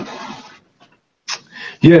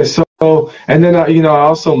 Yeah, so, and then, I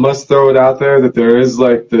also must throw it out there that there is,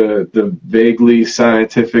 like, the vaguely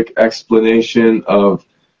scientific explanation of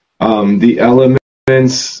the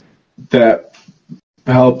elements that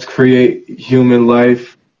helped create human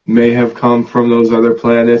life may have come from those other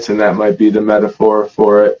planets, and that might be the metaphor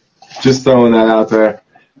for it. Just throwing that out there,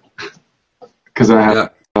 because I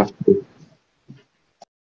have to.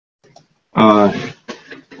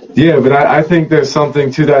 Yeah, but I think there's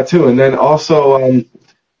something to that, too. And then also,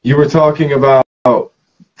 you were talking about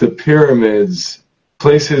the pyramids,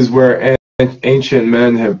 places where ancient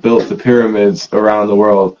men have built the pyramids around the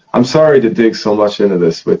world. I'm sorry to dig so much into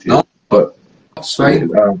this with you, but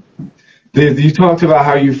you talked about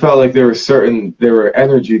how you felt like there were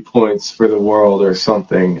energy points for the world or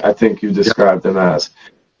something. I think you described them as.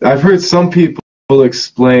 I've heard some people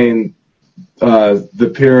explain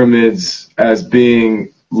the pyramids as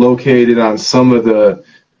being located on some of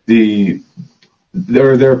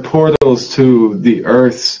they're portals to the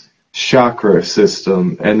Earth's chakra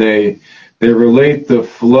system, and they relate the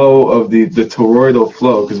flow of the toroidal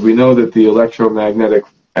flow, because we know that the electromagnetic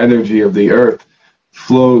energy of the Earth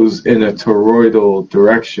flows in a toroidal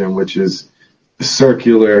direction, which is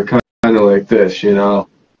circular, kind of like this,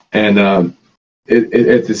 and at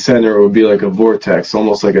the center it would be like a vortex,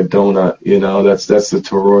 almost like a donut, that's the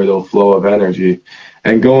toroidal flow of energy.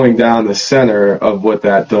 And going down the center of what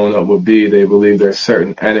that donut would be, they believe there's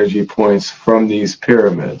certain energy points from these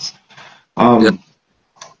pyramids. So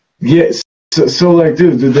like,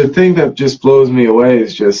 dude, the thing that just blows me away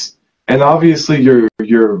is just, and obviously you're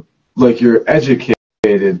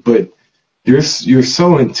educated, but you're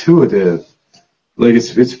so intuitive. Like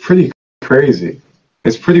it's pretty crazy.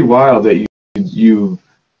 It's pretty wild that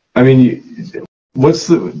what's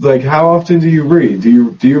how often do you read?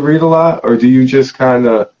 Do you read a lot, or do you just kind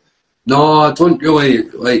of No, I don't really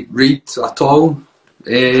like read at all.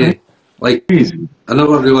 Like Crazy. I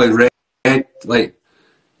never really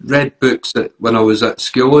read books when I was at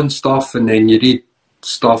school and stuff, and then you read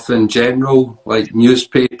stuff in general, like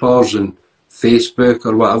newspapers and Facebook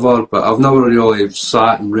or whatever, but I've never really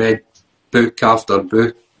sat and read book after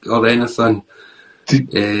book or anything.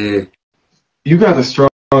 Do, you got a strong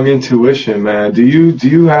intuition, man. Do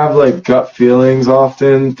you have like gut feelings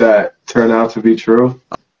often that turn out to be true?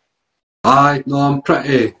 No, I'm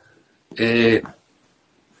pretty,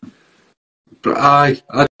 but I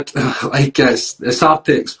like it's hard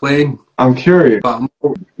to explain, I'm curious. but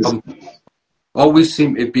I'm always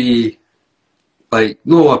seem to be like,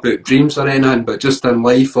 no about dreams or anything, but just in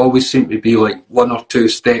life, always seem to be like one or two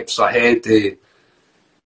steps ahead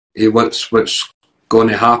of what's going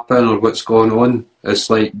to happen or what's going on. It's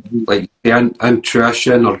like the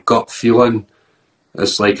intuition or gut feeling.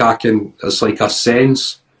 It's like it's like a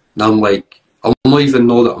sense, and I'm like, I'll not even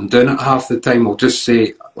know that I'm doing it half the time. I'll just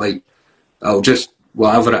say like, I'll just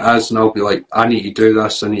whatever it is, and I'll be like, I need to do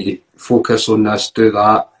this. I need to focus on this, do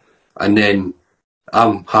that, and then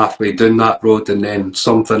I'm halfway down that road, and then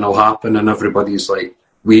something will happen, and everybody's like,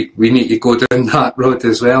 we need to go down that road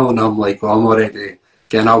as well, and I'm like, well, I'm already,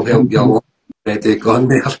 again, I'll help you along, already gone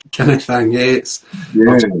there, kind of thing. Yeah,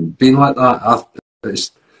 I've been like that.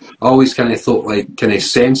 It's always kind of thought like kind of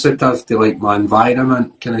sensitive to like my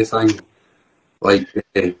environment, kind of thing. Like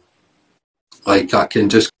I can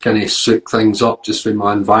just kind of soak things up just with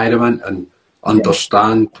my environment and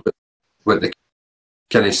understand what the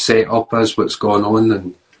kind of setup is, what's going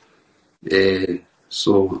on, and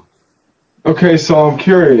so. Okay, so I'm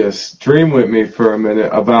curious. Dream with me for a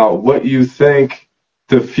minute about what you think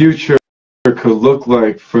the future could look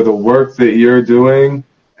like for the work that you're doing,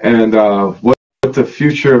 and what the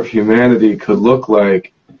future of humanity could look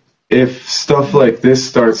like if stuff like this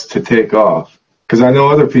starts to take off. Because I know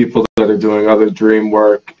other people that are doing other dream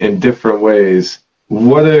work in different ways.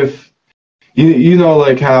 What if, you know,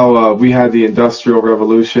 like how we had the Industrial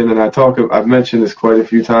Revolution, and I've mentioned this quite a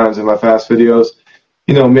few times in my past videos.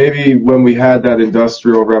 You know, maybe when we had that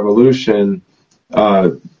Industrial Revolution,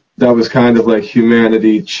 that was kind of like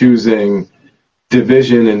humanity choosing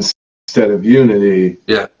division instead of unity.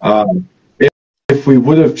 Yeah. If we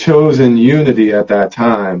would have chosen unity at that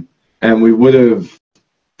time, and we would have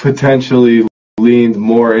potentially leaned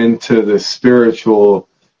more into the spiritual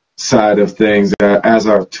side of things as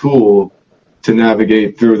our tool to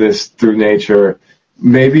navigate through nature,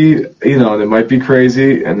 maybe, you know, and it might be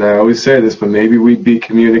crazy, and I always say this, but maybe we'd be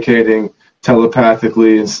communicating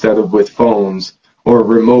telepathically instead of with phones, or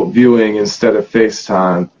remote viewing instead of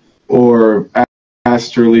FaceTime, or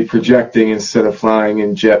astrally projecting instead of flying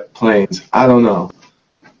in jet planes. I don't know.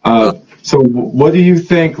 So what do you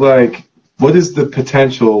think, like, what is the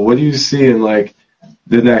potential? What do you see in, like,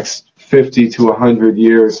 the next 50 to 100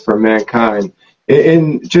 years for mankind?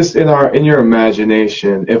 In your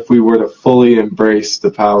imagination, if we were to fully embrace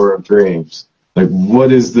the power of dreams, like,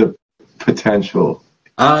 what is the potential?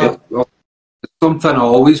 Well, it's something I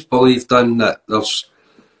always believed in, that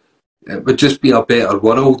it would just be a better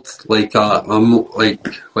world. Like I'm like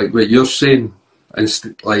what you're saying,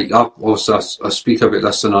 and like I speak about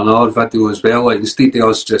this in another video as well. Like, instead of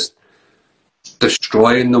us just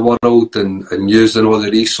destroying the world and using all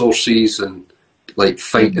the resources and like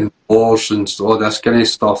fighting wars and all this kind of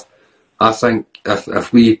stuff, I think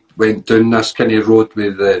if we went down this kind of road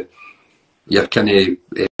with your kind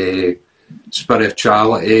of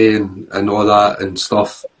spirituality and all that and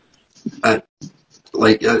stuff,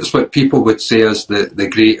 like it's what people would say as the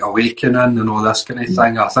Great Awakening and all this kind of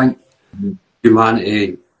thing. I think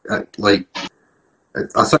humanity, I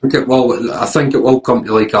think it will come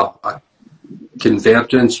to like a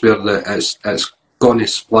convergence where it's going to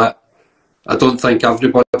split. I don't think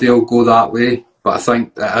everybody will go that way, but I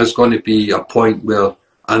think it is going to be a point where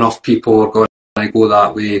enough people are going to go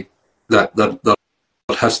that way that there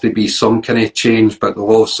has to be some kind of change, but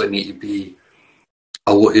there'll also need to be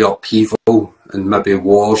a lot of upheaval and maybe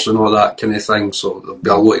wars and all that kind of thing. So there'll be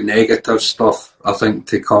a lot of negative stuff, I think,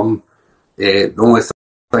 to come. The only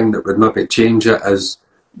thing that would maybe change it is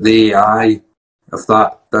the AI. If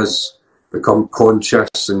that does become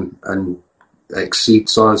conscious and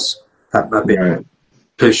exceeds us, it maybe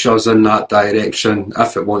push us in that direction.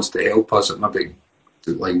 If it wants to help us, it maybe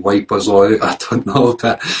like wipe us all out. I don't know,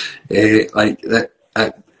 but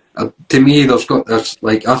to me, there's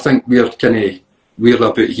like, I think we're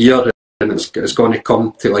about here, and it's going to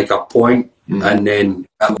come to like a point, and then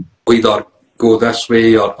it'll either go this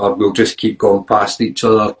way or we'll just keep going past each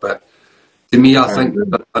other. But to me, I think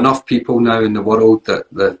there's enough people now in the world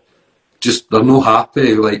that they're not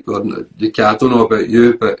happy. Like, I don't know about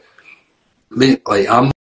you, but mate, like,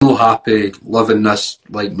 I'm not happy living this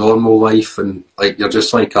like normal life, and like you're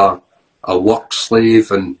just like a work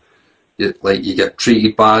slave, and you get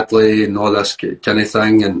treated badly and all this kind of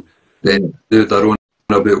thing, and they do their own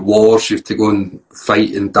about wars. You have to go and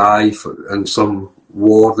fight and die in some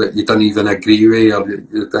war that you didn't even agree with, or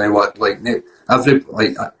you die what like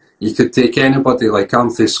you could take anybody. Like,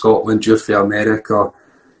 I'm from Scotland, you're from America.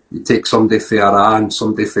 You take somebody from Iran,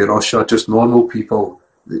 somebody from Russia, just normal people.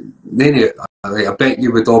 Many, I bet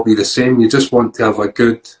you would all be the same. You just want to have a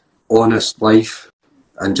good, honest life,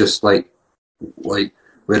 and just like where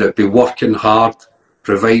it be working hard,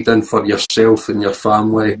 providing for yourself and your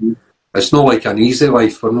family. It's not like an easy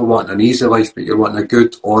life. We're not wanting an easy life, but you're wanting a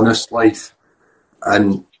good, honest life.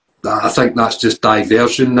 And I think that's just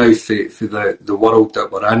diversion now for the world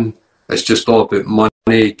that we're in. It's just all about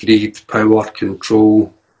money, greed, power,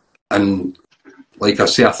 control. And like I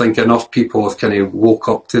say, I think enough people have kind of woke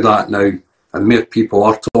up to that now, and more people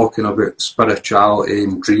are talking about spirituality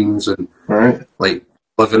and dreams and like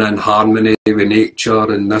living in harmony with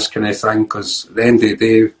nature and this kind of thing. Because at the end of the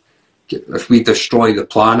day, if we destroy the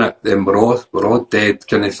planet, then we're all dead,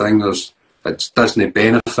 kind of thing. It doesn't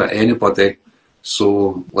benefit anybody.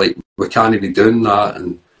 So like, we can't be doing that,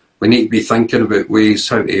 and we need to be thinking about ways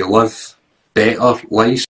how to live better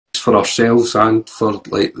lives for ourselves and for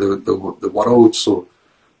like the world. So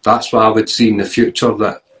that's what I would see in the future,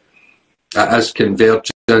 that it is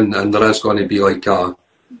converging, and there is going to be like a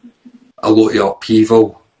lot of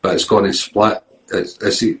upheaval, but it's going to split.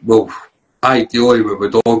 Well, ideally we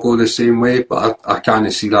would all go the same way, but I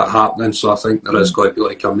can't see that happening. So I think there is going to be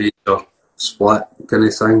like a major split kind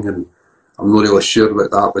of thing, and I'm not really sure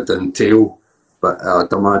what that would entail, but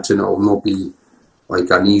I'd imagine it'll not be like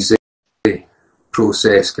an easy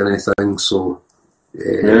process kind of thing. So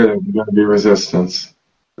there's going to be resistance.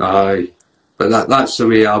 Aye, but that's the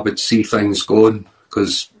way I would see things going,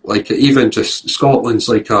 because like even just Scotland's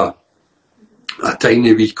like a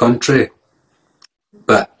tiny wee country,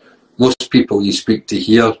 but most people you speak to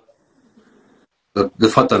here,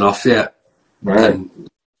 they've had enough of it, and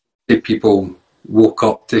people woke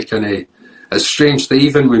up to kind of. It's strange that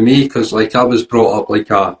even with me, because like I was brought up like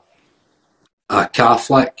a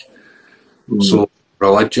Catholic, so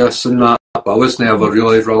religious and that, but I was never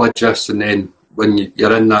really religious. And then when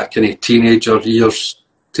you're in that kind of teenager years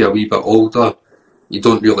to a wee bit older, you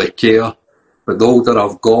don't really care. But the older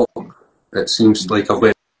I've got, it seems like I've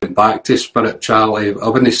went back to spirituality. I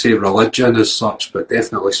wouldn't say religion as such, but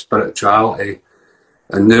definitely spirituality.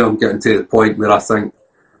 And now I'm getting to the point where I think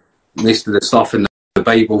most of the stuff in the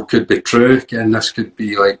Bible could be true, and this could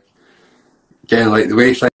be like, again, like the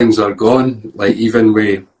way things are going, like even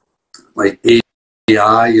with like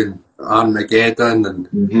AI and Armageddon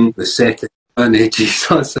and the second coming of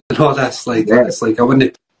Jesus and all this, like it's like I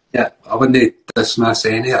wouldn't dismiss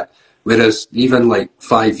any of it. Whereas even like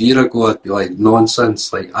 5 years ago, I'd be like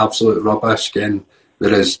nonsense, like absolute rubbish again.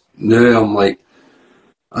 Whereas now I'm like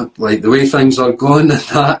the way things are going and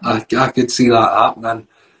that, I could see that happening.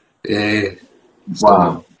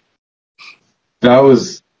 Wow, that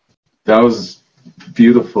was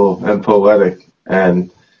beautiful and poetic, and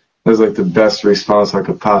that was like the best response I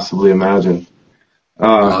could possibly imagine.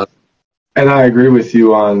 And I agree with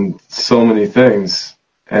you on so many things.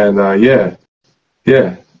 And yeah,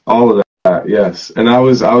 all of that, yes. And I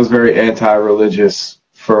was very anti-religious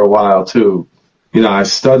for a while too. You know, I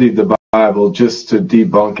studied the Bible just to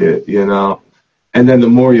debunk it, you know. And then the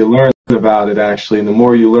more you learn about it, actually, and the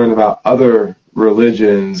more you learn about other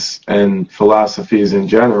religions and philosophies in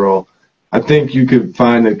general, I think you could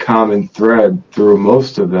find a common thread through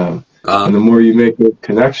most of them. And the more you make those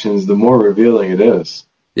connections, the more revealing it is.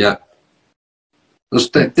 Yeah. There's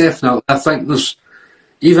definitely, I think there's,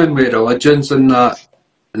 even with religions and that,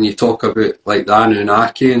 and you talk about like the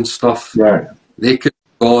Anunnaki and stuff, they could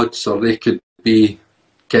be gods, or they could be,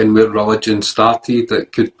 again, where religion started,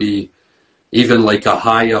 it could be even like a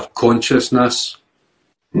higher consciousness,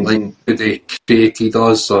 like they created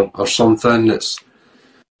us or something. It's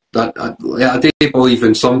that I do believe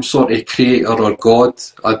in some sort of creator or God,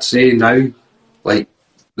 I'd say now, like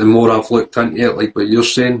the more I've looked into it, like what you're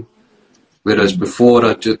saying. Whereas before,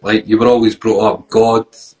 I just, like, you were always brought up God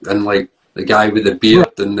and like the guy with the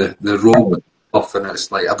beard and the robe and stuff, and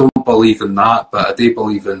it's like, I don't believe in that, but I do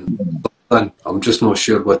believe in something. I'm just not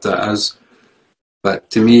sure what it is. But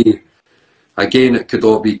to me, again, it could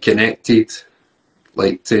all be connected,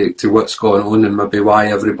 like to what's going on, and maybe why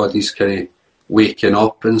everybody's kind of waking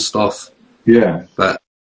up and stuff. Yeah. But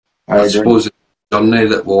I suppose it's a journey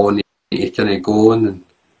that we'll all need to kind of go on and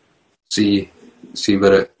see see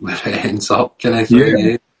where it ends up, kind of thing.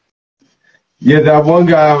 Yeah. Yeah, that one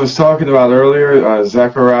guy I was talking about earlier,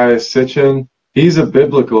 Zechariah Sitchin, he's a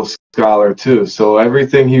biblical scholar too. So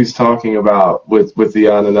everything he was talking about with the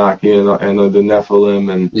Anunnaki and the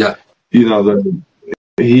Nephilim and Yeah.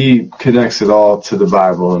 he connects it all to the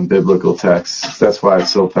Bible and biblical texts. That's why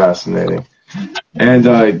it's so fascinating. And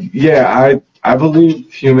I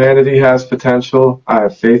believe humanity has potential. I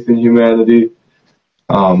have faith in humanity.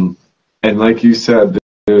 And like you said,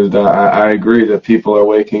 dude, I agree that people are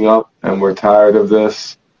waking up and we're tired of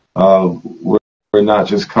this. We're not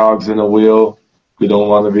just cogs in a wheel. We don't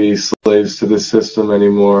want to be slaves to this system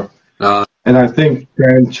anymore. And I think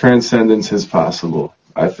transcendence is possible,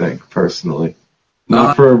 I think, personally.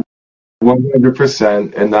 Not for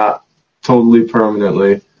 100% and not totally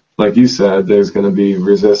permanently. Like you said, there's going to be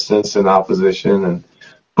resistance and opposition,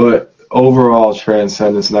 but overall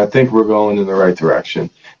transcendence, and I think we're going in the right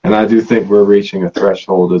direction. And I do think we're reaching a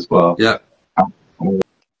threshold as well. Yeah. You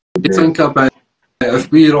think about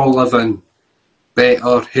if we're all living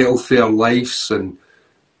better, healthier lives and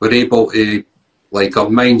we're able to, like, our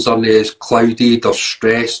minds aren't as clouded or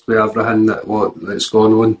stressed with everything that's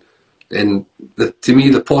going on, then to me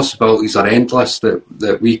the possibilities are endless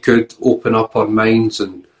that we could open up our minds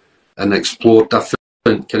and explore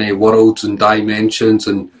different kind of worlds and dimensions.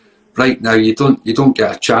 And right now you don't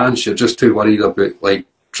get a chance. You're just too worried about, like,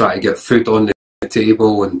 trying to get food on the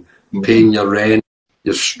table and paying your rent.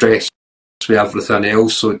 You're stressed with everything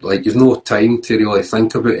else, so, like, you've no time to really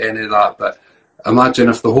think about any of that. But imagine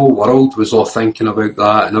if the whole world was all thinking about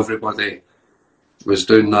that and everybody was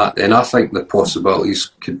doing that, then I think the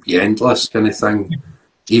possibilities could be endless, kind of thing.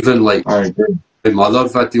 Even like in my other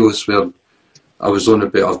videos where I was on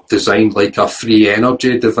about, I've designed like a free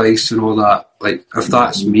energy device and all that. Like, if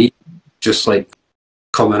that's me just like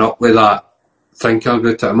coming up with that, thinking about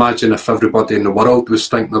it, imagine if everybody in the world was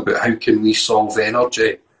thinking about how can we solve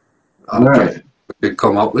energy. We could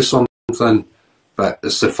come up with something, but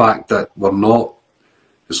it's the fact that we're not.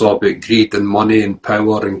 It's all about greed and money and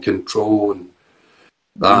power and control and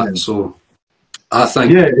that. Yeah. So I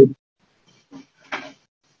think. Yeah.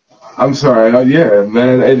 I'm sorry. Yeah,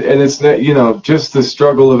 man. And it's not, just the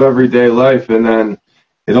struggle of everyday life. And then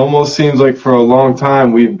it almost seems like for a long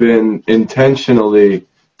time we've been intentionally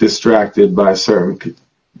distracted by certain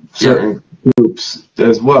groups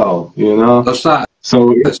as well, There's that.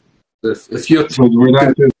 So if you're we're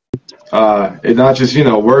not just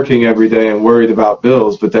working every day and worried about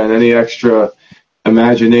bills, but then any extra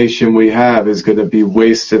imagination we have is going to be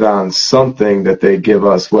wasted on something that they give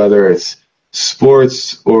us, whether it's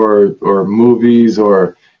sports or movies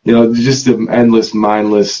or just the endless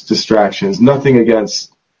mindless distractions. Nothing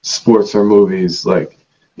against sports or movies, like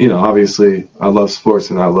obviously I love sports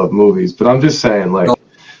and I love movies, but I'm just saying, like,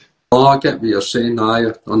 I get what you're saying. I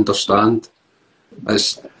understand.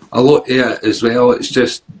 It's a lot of it as well. It's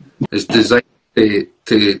designed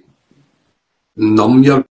to numb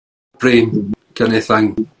your brain, kind of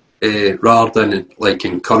thing, rather than like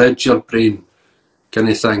encourage your brain, kind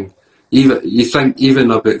of thing.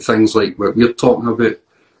 Even about things like what we're talking about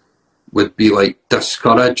would be like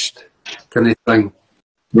discouraged, kind of thing.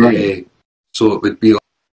 Right. So it would be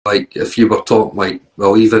like if you were talking, like,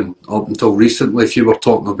 well, even up until recently, if you were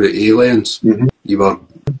talking about aliens, you were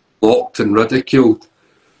mocked and ridiculed.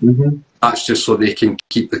 That's just so they can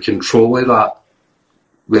keep the control of that.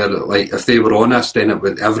 Where, like, if they were honest, then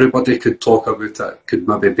everybody could talk about it, could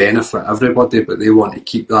maybe benefit everybody, but they want to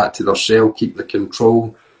keep that to themselves, keep the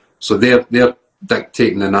control. So they're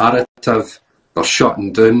dictating the narrative. They're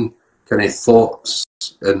shutting down kind of thoughts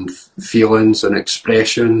and feelings and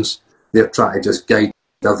expressions. They're trying to just guide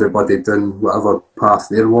everybody down whatever path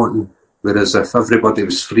they're wanting. Whereas if everybody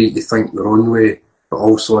was free to think their own way, but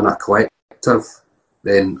also in a collective,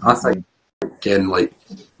 then I think, again, like,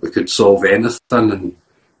 we could solve anything and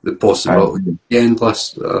the possibility would be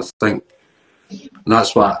endless, I think. And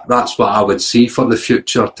that's what I would see for the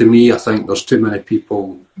future. To me, I think there's too many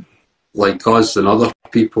people like us and other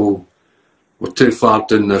people. We're too far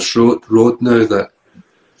down this road now that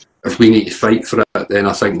if we need to fight for it, then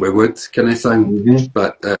I think we would, kind of thing.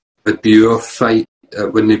 But it would be our fight.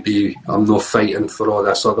 It wouldn't be, I'm not fighting for all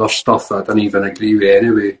this other stuff that I don't even agree with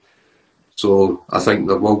anyway. So I think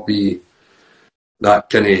there will be that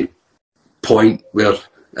kind of point where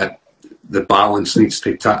the balance needs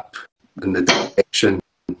to tip and the direction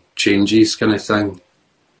changes, kind of thing.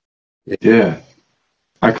 Yeah.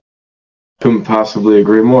 I couldn't possibly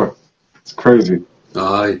agree more. It's crazy.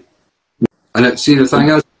 Aye. And the thing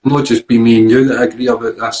is, not just be me and you that agree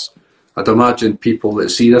about this. I'd imagine people that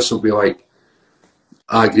see this will be like,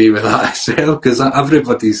 I agree with that as well, because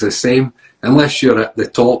everybody's the same. unless you're at the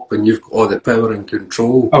top and you've got all the power and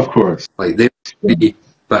control, Of course. like they would be.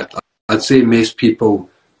 But I'd say most people,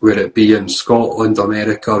 whether it be in Scotland,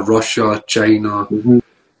 America, Russia, China,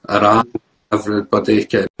 Iran, everybody,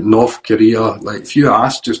 North Korea, like if you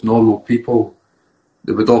ask just normal people,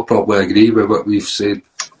 they would all probably agree with what we've said.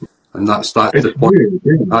 And that's the point. Weird,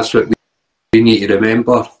 yeah. That's what we need to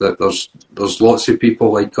remember, that there's lots of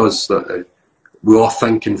people like us that we all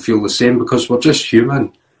think and feel the same, because we're just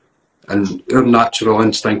human. And our natural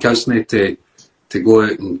instinct isn't it to go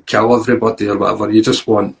out and kill everybody or whatever. You just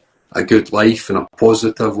want a good life and a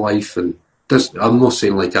positive life, and just, I'm not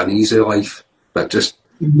saying like an easy life, but just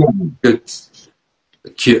a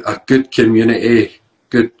good community,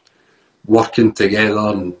 good working together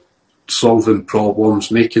and solving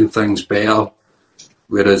problems, making things better.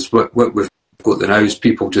 Whereas what we've got now is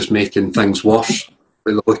people just making things worse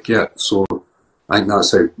when they look at it. So I think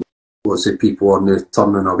that's how lots of people are now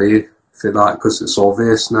turning away for that, because it's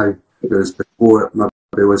obvious now. Whereas before it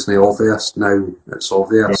maybe wasn't obvious, now it's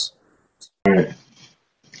obvious. Right.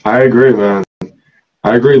 I agree, man.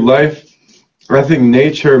 I agree. I think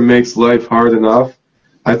nature makes life hard enough.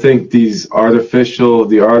 I think the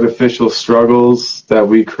artificial struggles that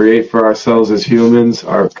we create for ourselves as humans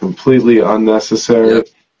are completely unnecessary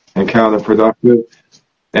and counterproductive.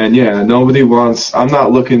 And yeah, I'm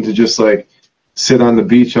not looking to just like sit on the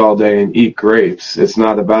beach all day and eat grapes. It's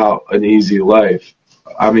not about an easy life.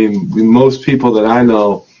 I mean, most people that I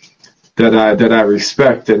know, that I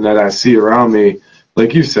respect and that I see around me,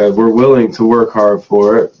 like you said, we're willing to work hard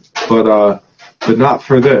for it, but not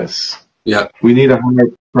for this. Yeah. We need a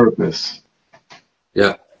higher purpose.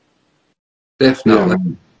 Yeah.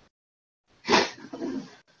 Definitely. Yeah.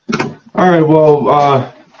 All right,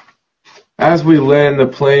 well, as we land the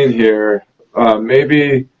plane here,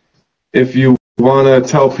 maybe if you want to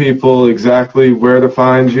tell people exactly where to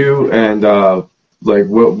find you and like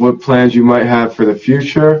what plans you might have for the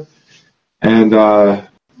future, and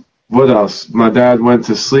what else? My dad went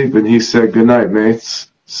to sleep and he said good night,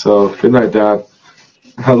 mates. So good night, Dad.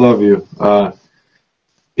 I love you.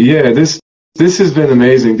 Yeah, this has been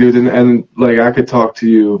amazing, dude, and like I could talk to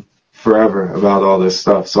you forever about all this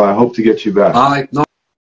stuff. So I hope to get you back.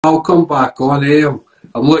 I'll come back on.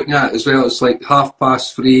 I'm looking at it as well. It's like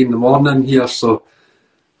 3:30 in the morning here, so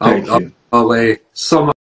I'll sum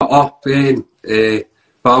it up.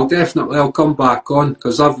 But I'll come back on,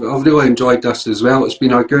 because I've really enjoyed this as well. It's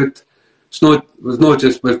been a good.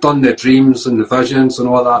 We've done the dreams and the visions and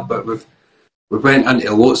all that, but we've went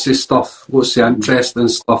into lots of stuff, lots of interesting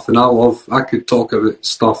stuff, and I could talk about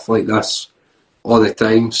stuff like this all the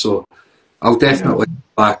time. So I'll definitely come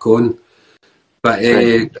back on. But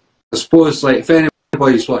I suppose, like, if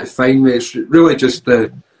anybody's want to find me, it's really just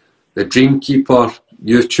the DreamKeeper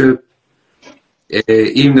YouTube.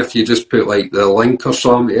 Even if you just put like the link or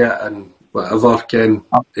something to it and whatever,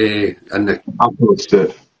 I'll post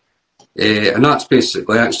it. And that's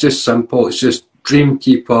basically it. It's just simple. It's just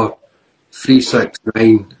DreamKeeper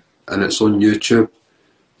 369, and it's on YouTube.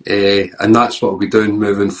 And that's what we'll be doing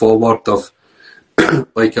moving forward.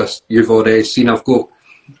 Like you've already seen, I've got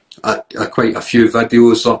quite a few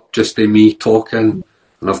videos up just of me talking,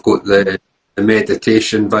 and I've got the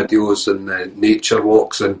meditation videos and the nature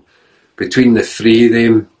walks, and between the three of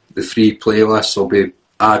them, the three playlists, I'll be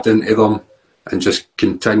adding to them and just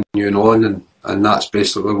continuing on, and that's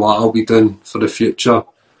basically what I'll be doing for the future,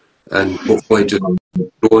 and hopefully just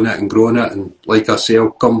growing it, and like I say,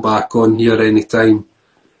 I'll come back on here anytime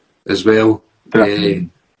as well.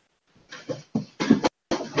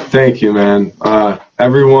 Thank you, man.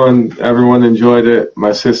 Everyone enjoyed it.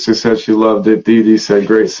 My sister said she loved it. Dee Dee said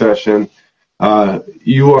great session.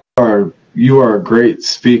 You are a great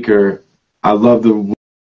speaker. I love the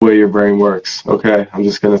way your brain works. Okay, I'm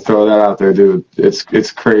just gonna throw that out there, dude. It's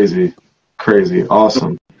crazy,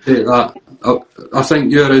 awesome. I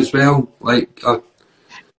think you're as well. Like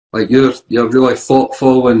you're really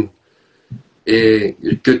thoughtful, and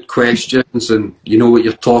you're good questions, and you know what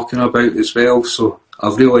you're talking about as well. So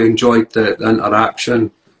I've really enjoyed the interaction.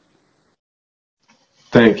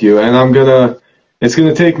 Thank you, and it's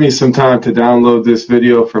gonna take me some time to download this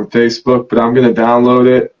video from Facebook, but I'm gonna download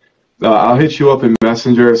it. I'll hit you up in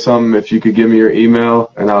Messenger or something if you could give me your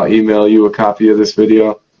email, and I'll email you a copy of this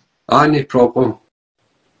video. No problem.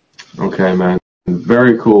 Okay, man.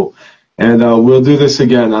 Very cool. And we'll do this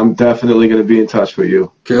again. I'm definitely going to be in touch with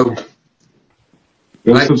you. Cool.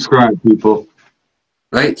 Go subscribe, people.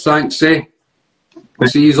 Right, thanks, See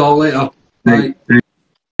you all later. Thank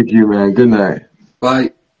you, man. Good night.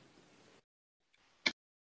 Bye.